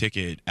Sunday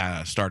Ticket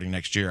starting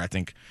next year, I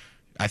think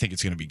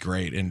it's going to be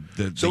great, and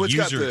the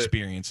user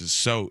experience is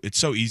so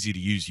easy to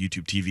use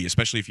YouTube TV,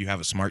 especially if you have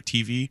a smart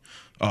TV.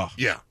 Oh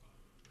yeah,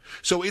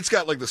 so it's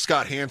got like the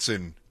Scott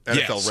Hansen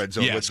NFL Red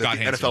Zone that the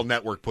NFL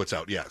Network puts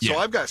out. Yeah, so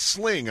I've got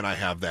Sling and I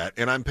have that,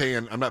 and I'm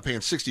not paying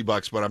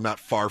 $60, but I'm not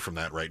far from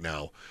that right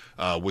now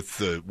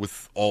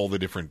with all the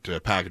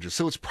different packages.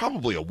 So it's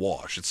probably a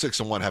wash. It's 6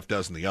 on one, half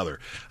dozen the other.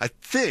 I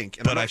think,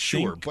 and I'm not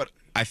sure, but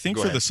I think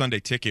for the Sunday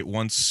Ticket,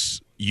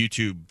 once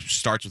YouTube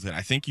starts with it,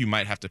 I think you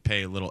might have to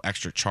pay a little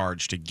extra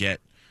charge to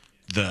get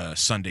the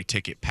Sunday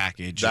Ticket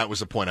package. That was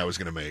the point I was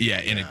going to make. Yeah,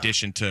 in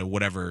addition to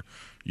whatever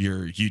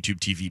your YouTube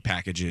TV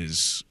package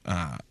is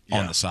on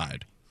the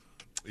side.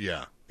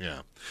 Yeah.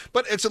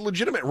 But it's a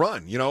legitimate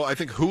run. You know, I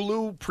think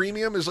Hulu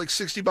Premium is like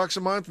 $60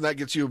 a month, and that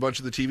gets you a bunch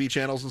of the TV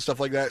channels and stuff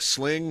like that.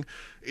 Sling,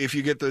 if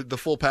you get the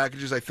full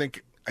packages, I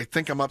think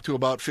I'm up to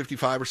about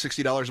 $55 or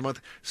 $60 a month.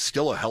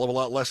 Still a hell of a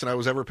lot less than I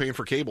was ever paying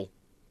for cable.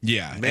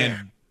 Yeah, man.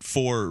 And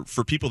for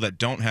people that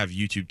don't have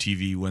YouTube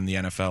TV when the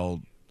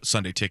NFL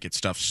Sunday Ticket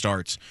stuff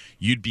starts,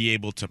 you'd be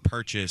able to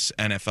purchase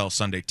NFL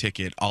Sunday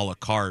Ticket a la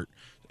carte,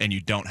 and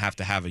you don't have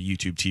to have a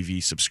YouTube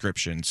TV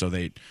subscription. So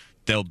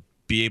they'll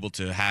be able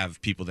to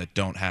have people that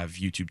don't have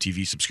YouTube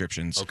TV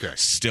subscriptions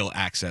still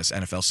access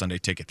NFL Sunday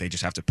Ticket. They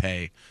just have to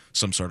pay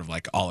some sort of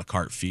like a la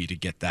carte fee to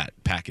get that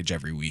package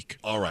every week.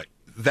 All right.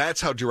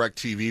 That's how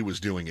DirecTV was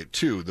doing it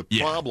too. The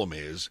problem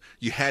is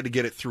you had to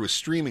get it through a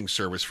streaming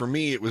service. For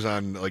me, it was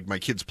on like my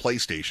kid's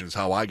PlayStation is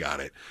how I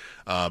got it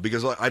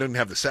because I didn't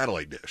have the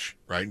satellite dish,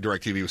 right? And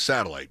DirecTV was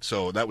satellite,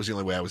 so that was the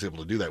only way I was able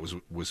to do that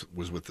was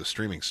with the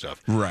streaming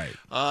stuff. Right.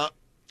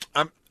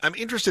 I'm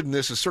interested in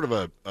this as sort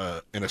of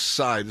an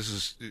aside. This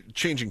is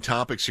changing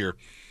topics here.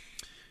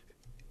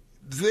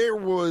 There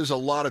was a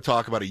lot of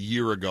talk about a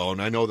year ago,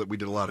 and I know that we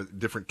did a lot of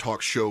different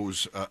talk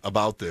shows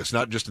about this,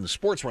 not just in the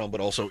sports realm, but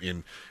also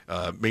in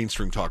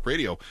mainstream talk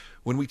radio,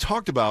 when we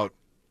talked about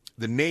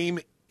the name,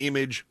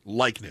 image,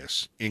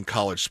 likeness in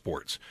college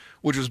sports,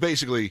 which was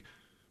basically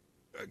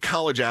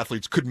college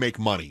athletes could make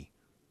money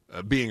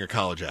being a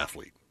college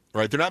athlete,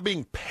 right? They're not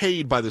being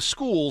paid by the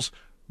schools,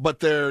 but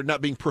they're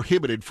not being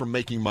prohibited from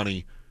making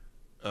money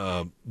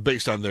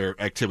based on their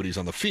activities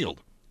on the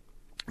field.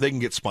 They can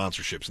get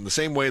sponsorships in the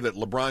same way that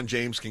LeBron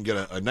James can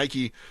get a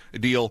Nike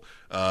deal.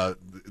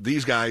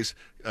 These guys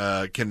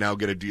can now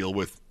get a deal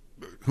with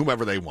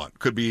whomever they want.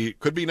 Could be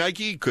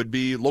Nike, could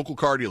be local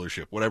car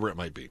dealership, whatever it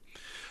might be.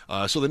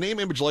 So the name,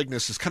 image,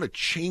 likeness is kind of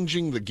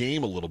changing the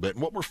game a little bit.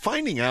 And what we're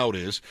finding out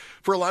is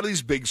for a lot of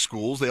these big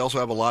schools, they also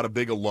have a lot of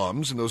big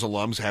alums, and those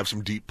alums have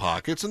some deep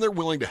pockets, and they're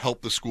willing to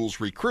help the schools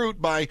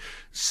recruit by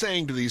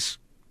saying to these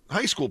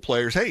high school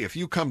players, hey, if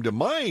you come to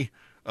my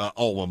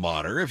alma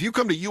mater, if you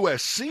come to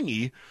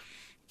USC,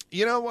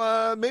 you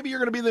know, maybe you're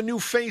going to be the new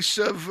face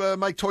of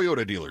my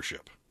Toyota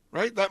dealership,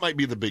 right? That might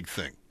be the big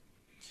thing.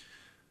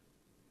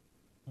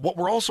 What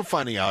we're also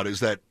finding out is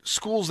that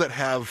schools that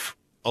have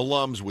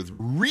alums with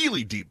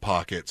really deep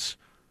pockets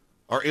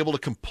are able to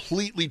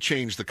completely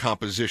change the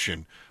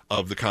composition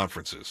of the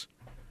conferences.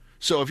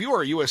 So if you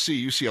are a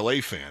USC,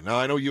 UCLA fan, now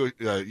I know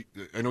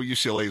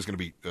UCLA is going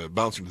to be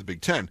bouncing to the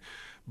Big Ten,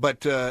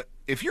 but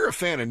if you're a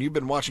fan and you've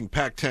been watching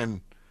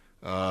Pac-10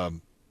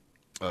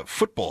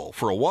 football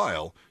for a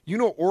while, you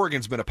know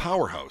Oregon's been a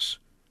powerhouse.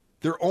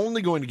 They're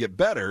only going to get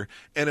better,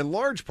 and in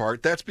large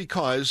part, that's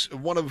because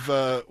one of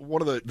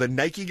the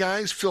Nike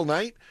guys, Phil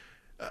Knight,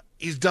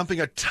 is dumping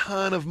a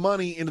ton of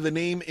money into the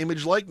name,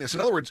 image, likeness.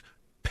 In other words,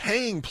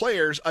 paying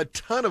players a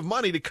ton of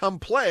money to come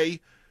play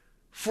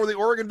for the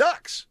Oregon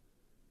Ducks.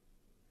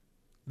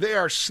 They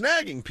are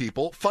snagging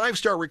people,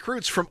 5-star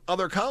recruits from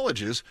other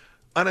colleges,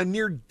 on a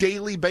near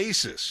daily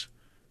basis.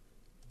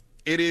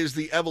 It is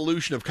the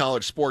evolution of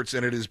college sports,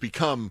 and it has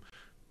become,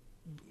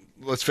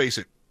 let's face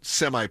it,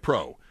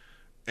 semi-pro.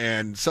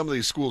 And some of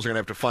these schools are going to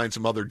have to find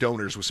some other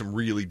donors with some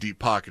really deep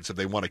pockets if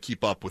they want to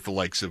keep up with the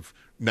likes of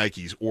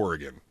Nike's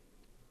Oregon.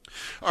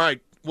 All right,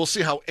 we'll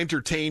see how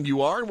entertained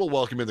you are, and we'll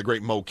welcome in the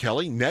great Mo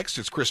Kelly. Next,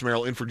 it's Chris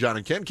Merrill in for John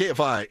and Ken,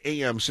 KFI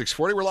AM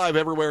 640. We're live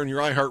everywhere in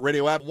your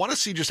iHeartRadio app. Want to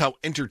see just how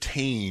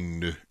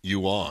entertained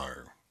you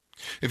are.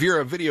 If you're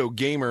a video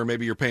gamer,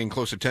 maybe you're paying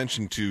close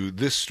attention to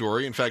this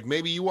story. In fact,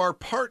 maybe you are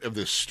part of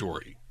this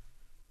story.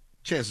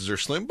 Chances are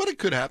slim, but it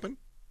could happen.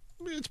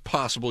 It's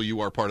possible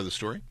you are part of the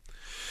story.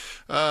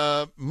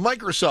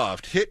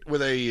 Microsoft hit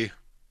with a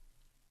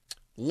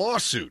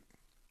lawsuit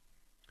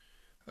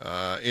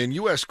in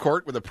U.S.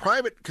 court with a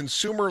private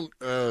consumer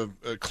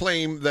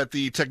claim that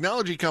the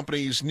technology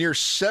company's near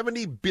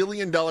 $70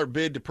 billion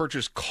bid to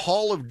purchase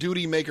Call of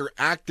Duty maker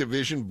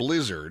Activision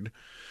Blizzard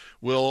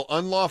will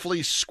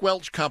unlawfully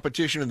squelch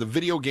competition in the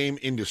video game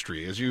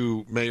industry. As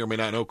you may or may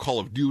not know, Call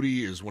of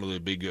Duty is one of the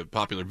big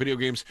popular video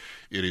games.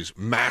 It is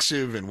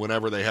massive, and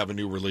whenever they have a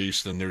new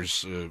release, then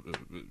there's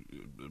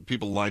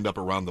people lined up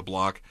around the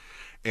block.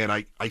 And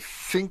I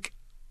think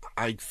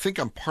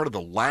I'm part of the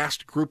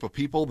last group of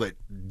people that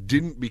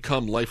didn't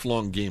become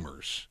lifelong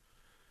gamers.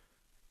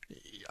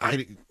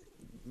 I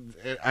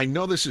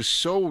know this is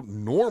so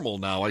normal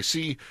now. I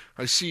see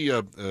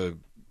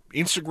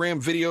Instagram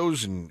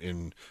videos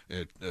and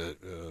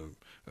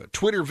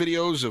Twitter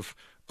videos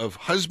of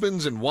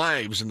husbands and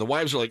wives, and the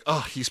wives are like,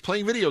 oh, he's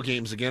playing video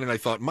games again. And I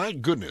thought, my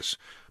goodness,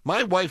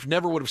 my wife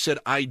never would have said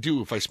I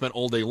do if I spent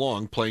all day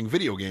long playing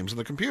video games on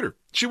the computer.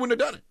 She wouldn't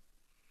have done it.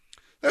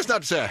 That's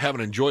not to say I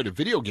haven't enjoyed a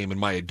video game in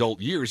my adult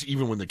years,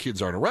 even when the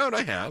kids aren't around.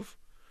 I have.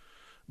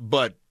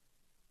 But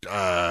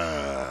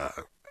I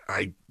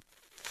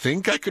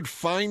think I could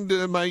find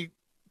my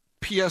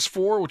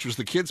PS4, which was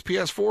the kids'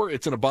 PS4.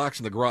 It's in a box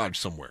in the garage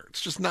somewhere.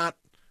 It's just not.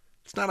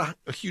 It's not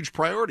a huge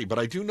priority. But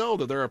I do know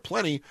that there are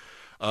plenty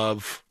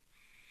of.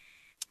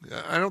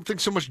 I don't think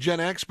so much Gen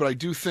X, but I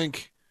do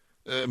think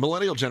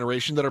millennial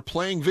generation that are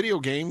playing video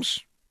games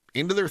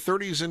into their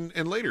 30s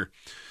and later.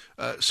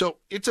 So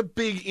it's a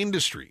big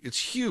industry.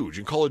 It's huge,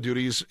 and Call of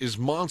Duty is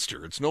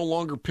monster. It's no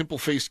longer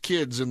pimple-faced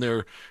kids in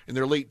their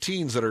late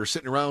teens that are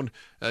sitting around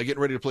getting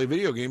ready to play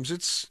video games.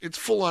 It's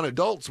full-on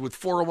adults with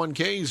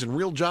 401ks and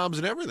real jobs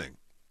and everything.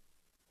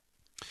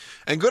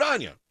 And good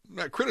on you. I'm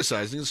not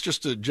criticizing. It's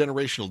just a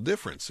generational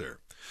difference there.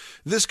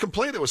 This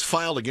complaint that was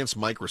filed against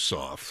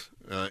Microsoft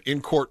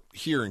in court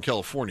here in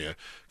California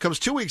comes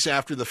 2 weeks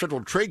after the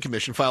Federal Trade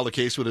Commission filed a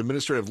case with an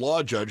administrative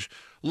law judge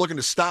looking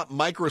to stop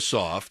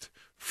Microsoft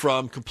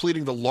from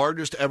completing the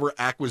largest ever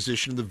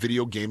acquisition in the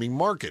video gaming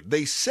market.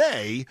 They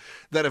say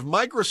that if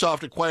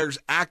Microsoft acquires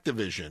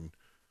Activision,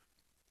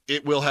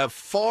 it will have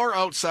far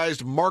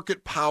outsized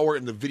market power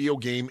in the video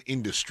game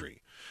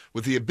industry,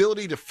 with the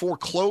ability to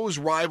foreclose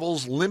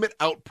rivals, limit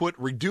output,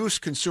 reduce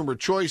consumer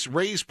choice,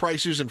 raise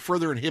prices, and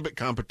further inhibit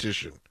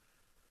competition.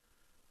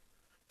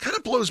 Kind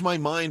of blows my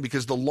mind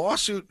because the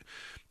lawsuit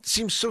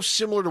seems so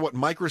similar to what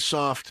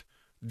Microsoft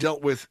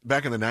dealt with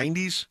back in the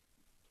 90s.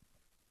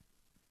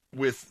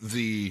 With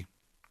the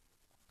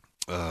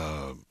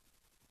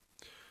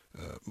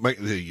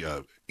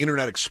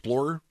Internet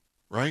Explorer,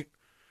 right?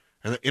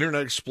 And the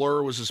Internet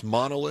Explorer was this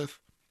monolith.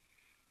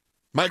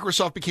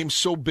 Microsoft became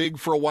so big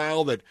for a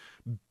while that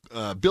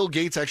Bill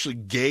Gates actually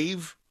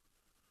gave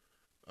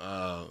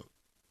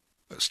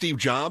Steve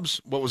Jobs,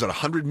 what was it,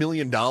 $100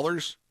 million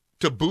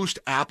to boost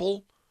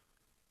Apple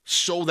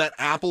so that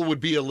Apple would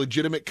be a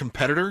legitimate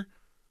competitor,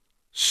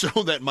 so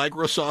that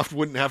Microsoft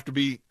wouldn't have to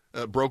be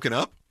broken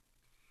up.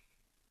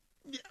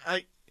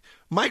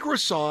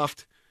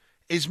 Microsoft,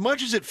 as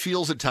much as it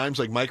feels at times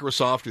like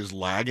Microsoft is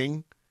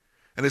lagging,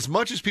 and as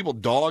much as people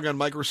dog on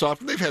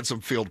Microsoft, and they've had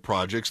some failed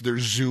projects. Their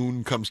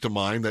Zune comes to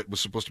mind that was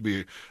supposed to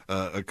be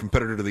a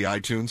competitor to the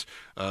iTunes.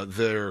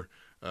 Their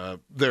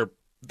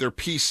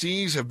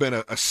PCs have been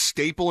a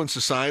staple in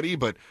society,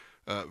 but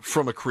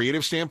from a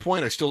creative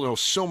standpoint, I still know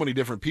so many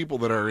different people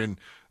that are in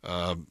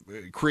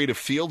creative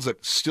fields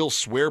that still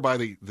swear by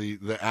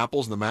the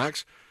Apples and the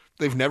Macs.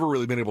 They've never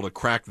really been able to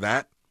crack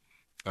that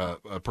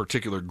a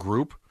particular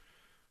group.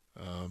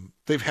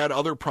 They've had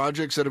other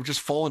projects that have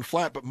just fallen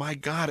flat, but my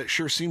God, it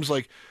sure seems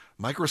like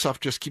Microsoft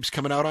just keeps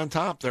coming out on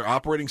top. Their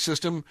operating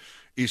system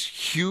is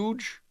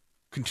huge,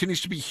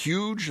 continues to be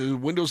huge.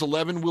 Windows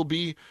 11 will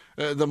be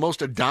the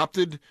most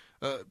adopted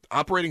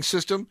operating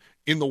system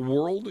in the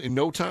world in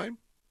no time.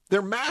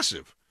 They're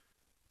massive.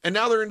 And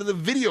now they're into the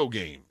video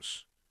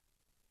games.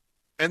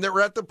 And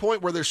they're at the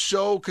point where they're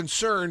so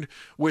concerned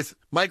with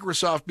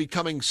Microsoft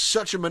becoming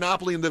such a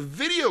monopoly in the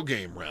video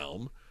game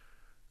realm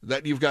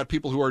that you've got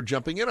people who are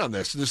jumping in on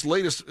this. This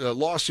latest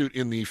lawsuit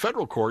in the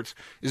federal courts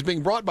is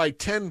being brought by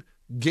 10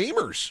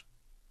 gamers,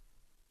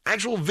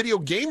 actual video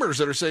gamers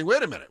that are saying,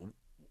 wait a minute,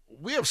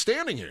 we have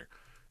standing here.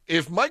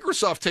 If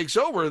Microsoft takes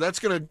over, that's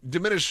going to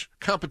diminish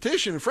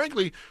competition. And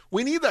frankly,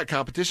 we need that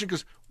competition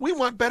because we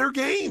want better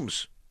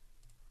games.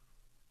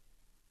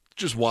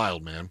 Just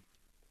wild, man.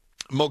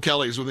 Mo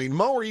Kelly is with me.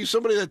 Mo, are you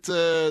somebody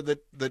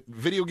that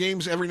video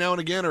games every now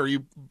and again, or are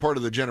you part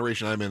of the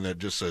generation I'm in that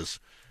just says,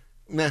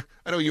 nah,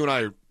 I know you and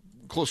I are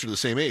closer to the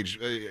same age.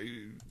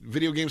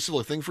 Video games still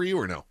a thing for you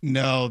or no?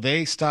 No,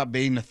 they stopped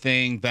being a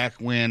thing back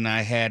when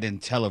I had in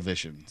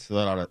television.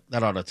 So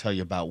that ought to tell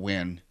you about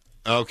when.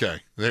 Okay,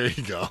 there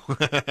you go.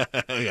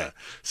 Yeah,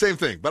 same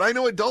thing. But I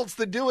know adults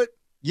that do it.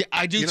 Yeah,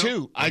 I do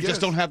too. I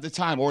just don't have the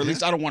time, or at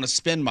least I don't want to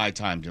spend my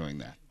time doing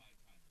that.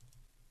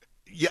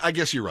 Yeah, I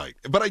guess you're right.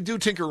 But I do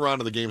tinker around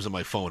to the games on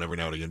my phone every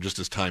now and again, just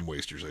as time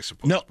wasters, I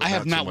suppose. No, but I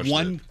have not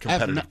one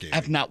competitive game. I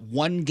have not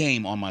one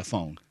game on my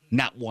phone.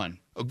 Not one.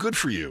 Oh, good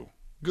for you.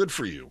 Good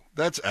for you.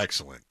 That's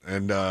excellent.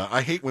 And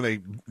I hate when they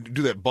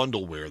do that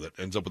bundleware that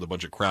ends up with a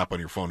bunch of crap on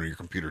your phone or your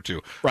computer,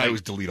 too. Right. I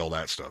always delete all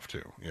that stuff,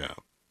 too. Yeah.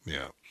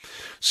 Yeah.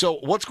 So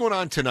what's going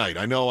on tonight?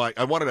 I know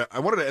I wanted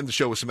to end the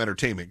show with some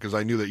entertainment because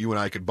I knew that you and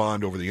I could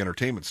bond over the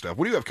entertainment stuff.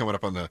 What do you have coming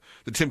up on the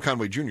Tim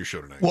Conway Jr.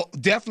 show tonight? Well,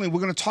 definitely. We're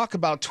going to talk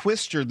about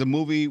Twister, the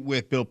movie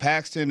with Bill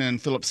Paxton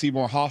and Philip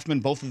Seymour Hoffman.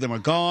 Both of them are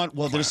gone.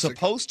 Well, they're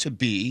supposed to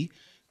be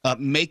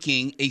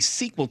making a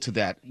sequel to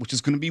that, which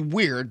is going to be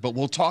weird, but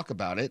we'll talk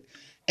about it.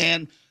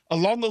 And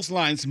along those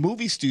lines,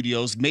 movie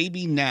studios may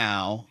be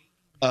now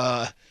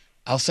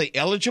I'll say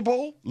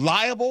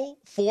liable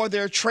for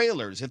their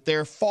trailers. If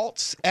they're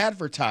false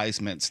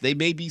advertisements, they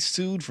may be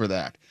sued for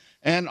that.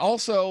 And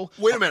also...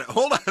 Wait a minute.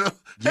 Hold on.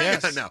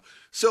 Yes. Hang on now.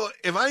 So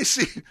if I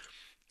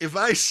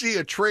see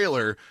a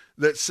trailer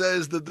that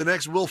says that the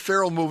next Will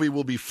Ferrell movie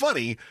will be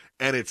funny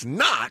and it's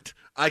not,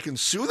 I can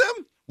sue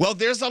them? Well,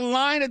 there's a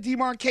line of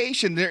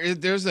demarcation.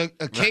 There's a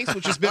case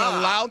which has been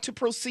allowed to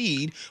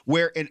proceed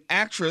where an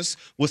actress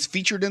was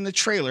featured in the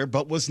trailer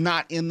but was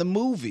not in the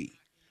movie.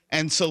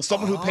 And so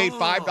someone who paid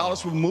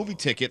 $5 for a movie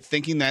ticket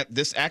thinking that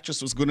this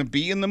actress was going to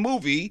be in the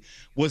movie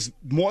was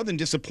more than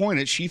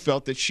disappointed. She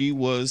felt that she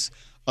was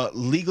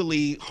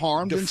legally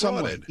harmed in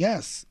some way.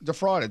 Yes,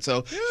 defrauded.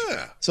 So,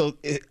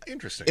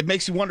 interesting. It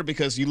makes you wonder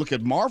because you look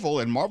at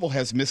Marvel, and Marvel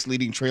has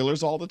misleading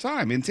trailers all the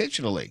time,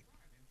 intentionally.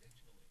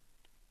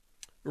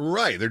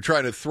 Right. They're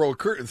trying to throw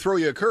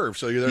you a curve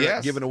so they're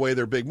not giving away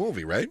their big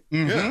movie, right?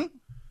 Mm-hmm. Yeah.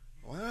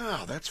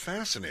 Wow, that's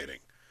fascinating.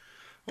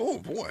 Oh,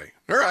 boy.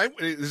 All right.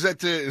 Is that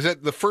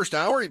the first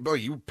hour? Boy,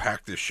 you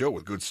packed this show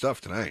with good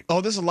stuff tonight. Oh,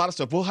 there's a lot of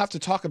stuff. We'll have to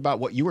talk about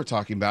what you were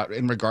talking about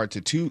in regard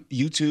to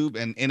YouTube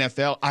and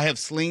NFL. I have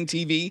Sling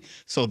TV,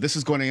 so this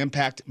is going to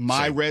impact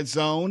my Red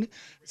Zone.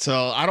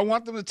 So I don't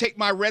want them to take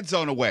my Red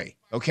Zone away.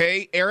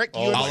 Okay, Eric?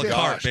 Oh, my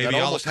gosh. That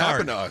almost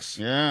happened to us.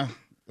 Yeah.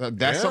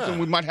 That's something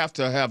we might have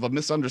to have a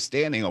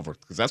misunderstanding over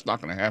because that's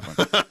not going to happen.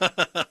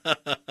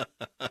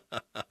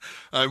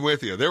 I'm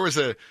with you. There was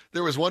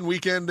one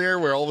weekend there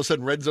where all of a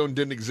sudden Red Zone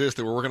didn't exist.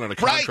 They were working on a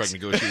contract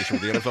negotiation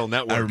with the NFL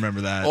Network. I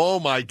remember that. Oh,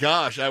 my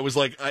gosh. I was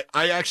like,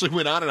 I actually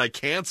went on and I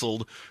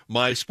canceled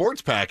my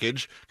sports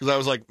package because I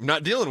was like,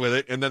 not dealing with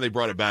it. And then they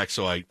brought it back,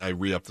 so I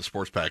re-upped the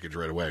sports package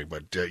right away.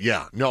 But,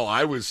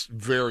 I was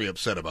very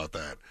upset about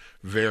that.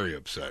 Very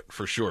upset,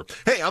 for sure.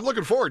 Hey, I'm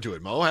looking forward to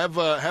it, Mo. Have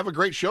a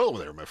great show over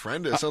there, my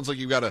friend. It sounds like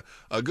you've got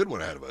a good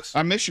one ahead of us.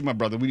 I miss you, my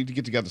brother. We need to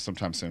get together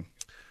sometime soon.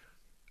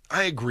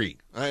 I agree.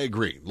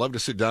 Love to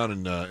sit down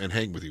and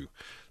hang with you.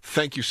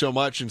 Thank you so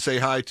much, and say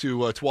hi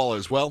to Twala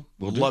as well.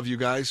 We'll love you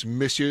guys.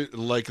 Miss you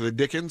like the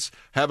Dickens.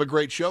 Have a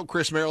great show.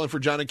 Chris Maryland for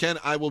John and Ken.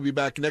 I will be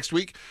back next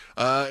week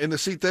in the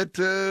seat that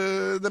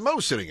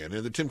Mo's sitting in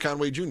the Tim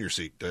Conway Jr.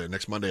 seat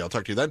next Monday. I'll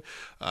talk to you then.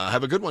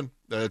 Have a good one.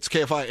 It's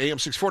KFI AM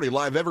 640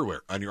 live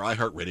everywhere on your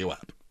iHeartRadio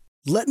app.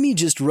 Let me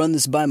just run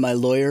this by my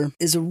lawyer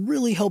is a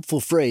really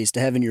helpful phrase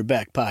to have in your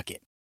back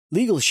pocket.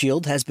 Legal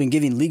Shield has been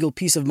giving legal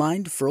peace of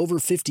mind for over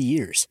 50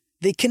 years.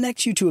 They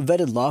connect you to a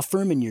vetted law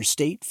firm in your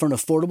state for an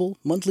affordable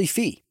monthly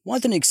fee.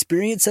 Want an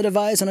experienced set of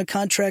eyes on a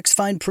contract's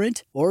fine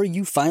print? Or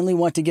you finally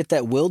want to get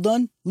that will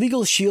done?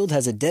 Legal Shield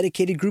has a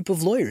dedicated group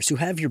of lawyers who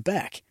have your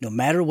back, no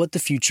matter what the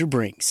future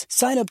brings.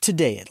 Sign up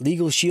today at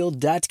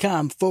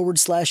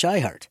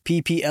LegalShield.com/iHeart.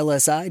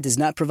 PPLSI does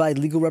not provide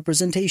legal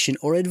representation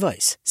or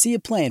advice. See a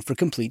plan for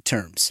complete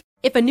terms.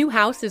 If a new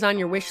house is on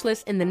your wish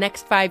list in the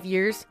next 5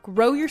 years,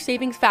 grow your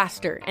savings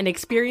faster and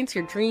experience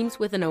your dreams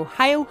with an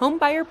Ohio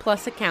Homebuyer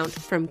Plus account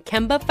from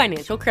Kemba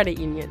Financial Credit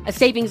Union. A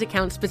savings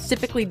account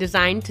specifically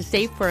designed to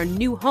save for a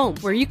new home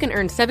where you can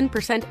earn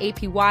 7%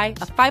 APY,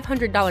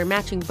 a $500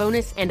 matching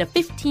bonus, and a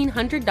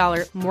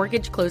 $1,500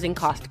 mortgage closing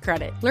cost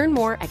credit. Learn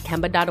more at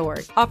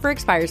Kemba.org. Offer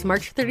expires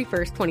March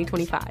 31st,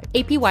 2025.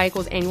 APY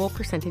equals annual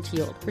percentage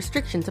yield.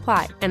 Restrictions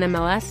apply.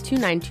 NMLS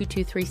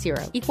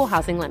 292230. Equal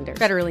housing lender.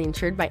 Federally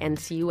insured by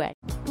NCUA.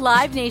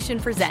 Live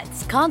Nation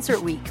presents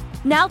Concert Week.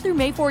 Now through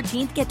May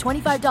 14th, get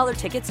 $25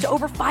 tickets to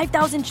over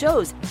 5,000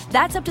 shows.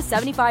 That's up to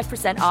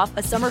 75% off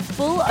a summer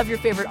full of your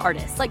favorite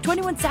artists like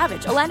 21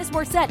 Savage, Alanis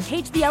Morissette,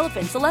 Cage the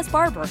Elephant, Celeste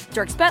Barber,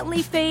 Dierks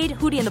Bentley, Fade,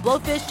 Hootie and the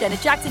Blowfish,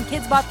 Janet Jackson,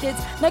 Kidz Bop Kids,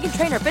 Meghan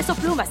Trainor, Peso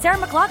Pluma, Sarah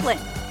McLachlan.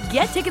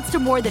 Get tickets to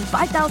more than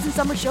 5,000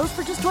 summer shows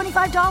for just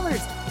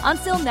 $25.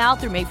 Until now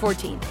through May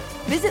 14th.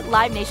 Visit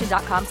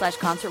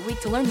LiveNation.com/Concert Week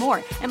to learn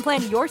more and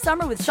plan your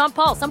summer with Sean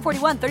Paul, Sum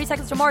 41, 30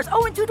 Seconds to Mars,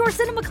 and Two Door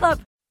Cinema Club.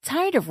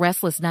 Tired of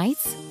restless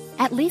nights?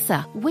 At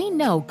Leesa, we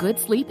know good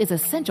sleep is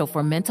essential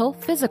for mental,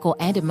 physical,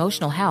 and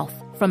emotional health.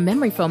 From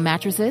memory foam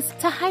mattresses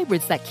to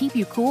hybrids that keep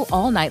you cool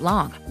all night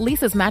long,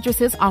 Leesa's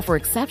mattresses offer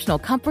exceptional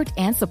comfort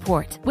and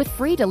support with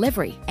free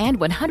delivery and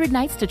 100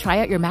 nights to try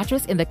out your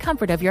mattress in the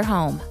comfort of your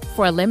home.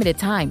 For a limited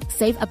time,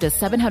 save up to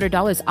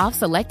 $700 off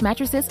select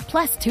mattresses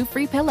plus 2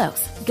 free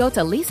pillows. Go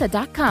to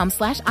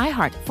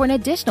leesa.com/iHeart for an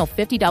additional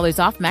 $50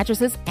 off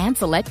mattresses and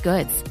select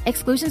goods.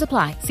 Exclusions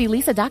apply. See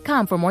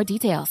leesa.com for more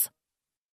details.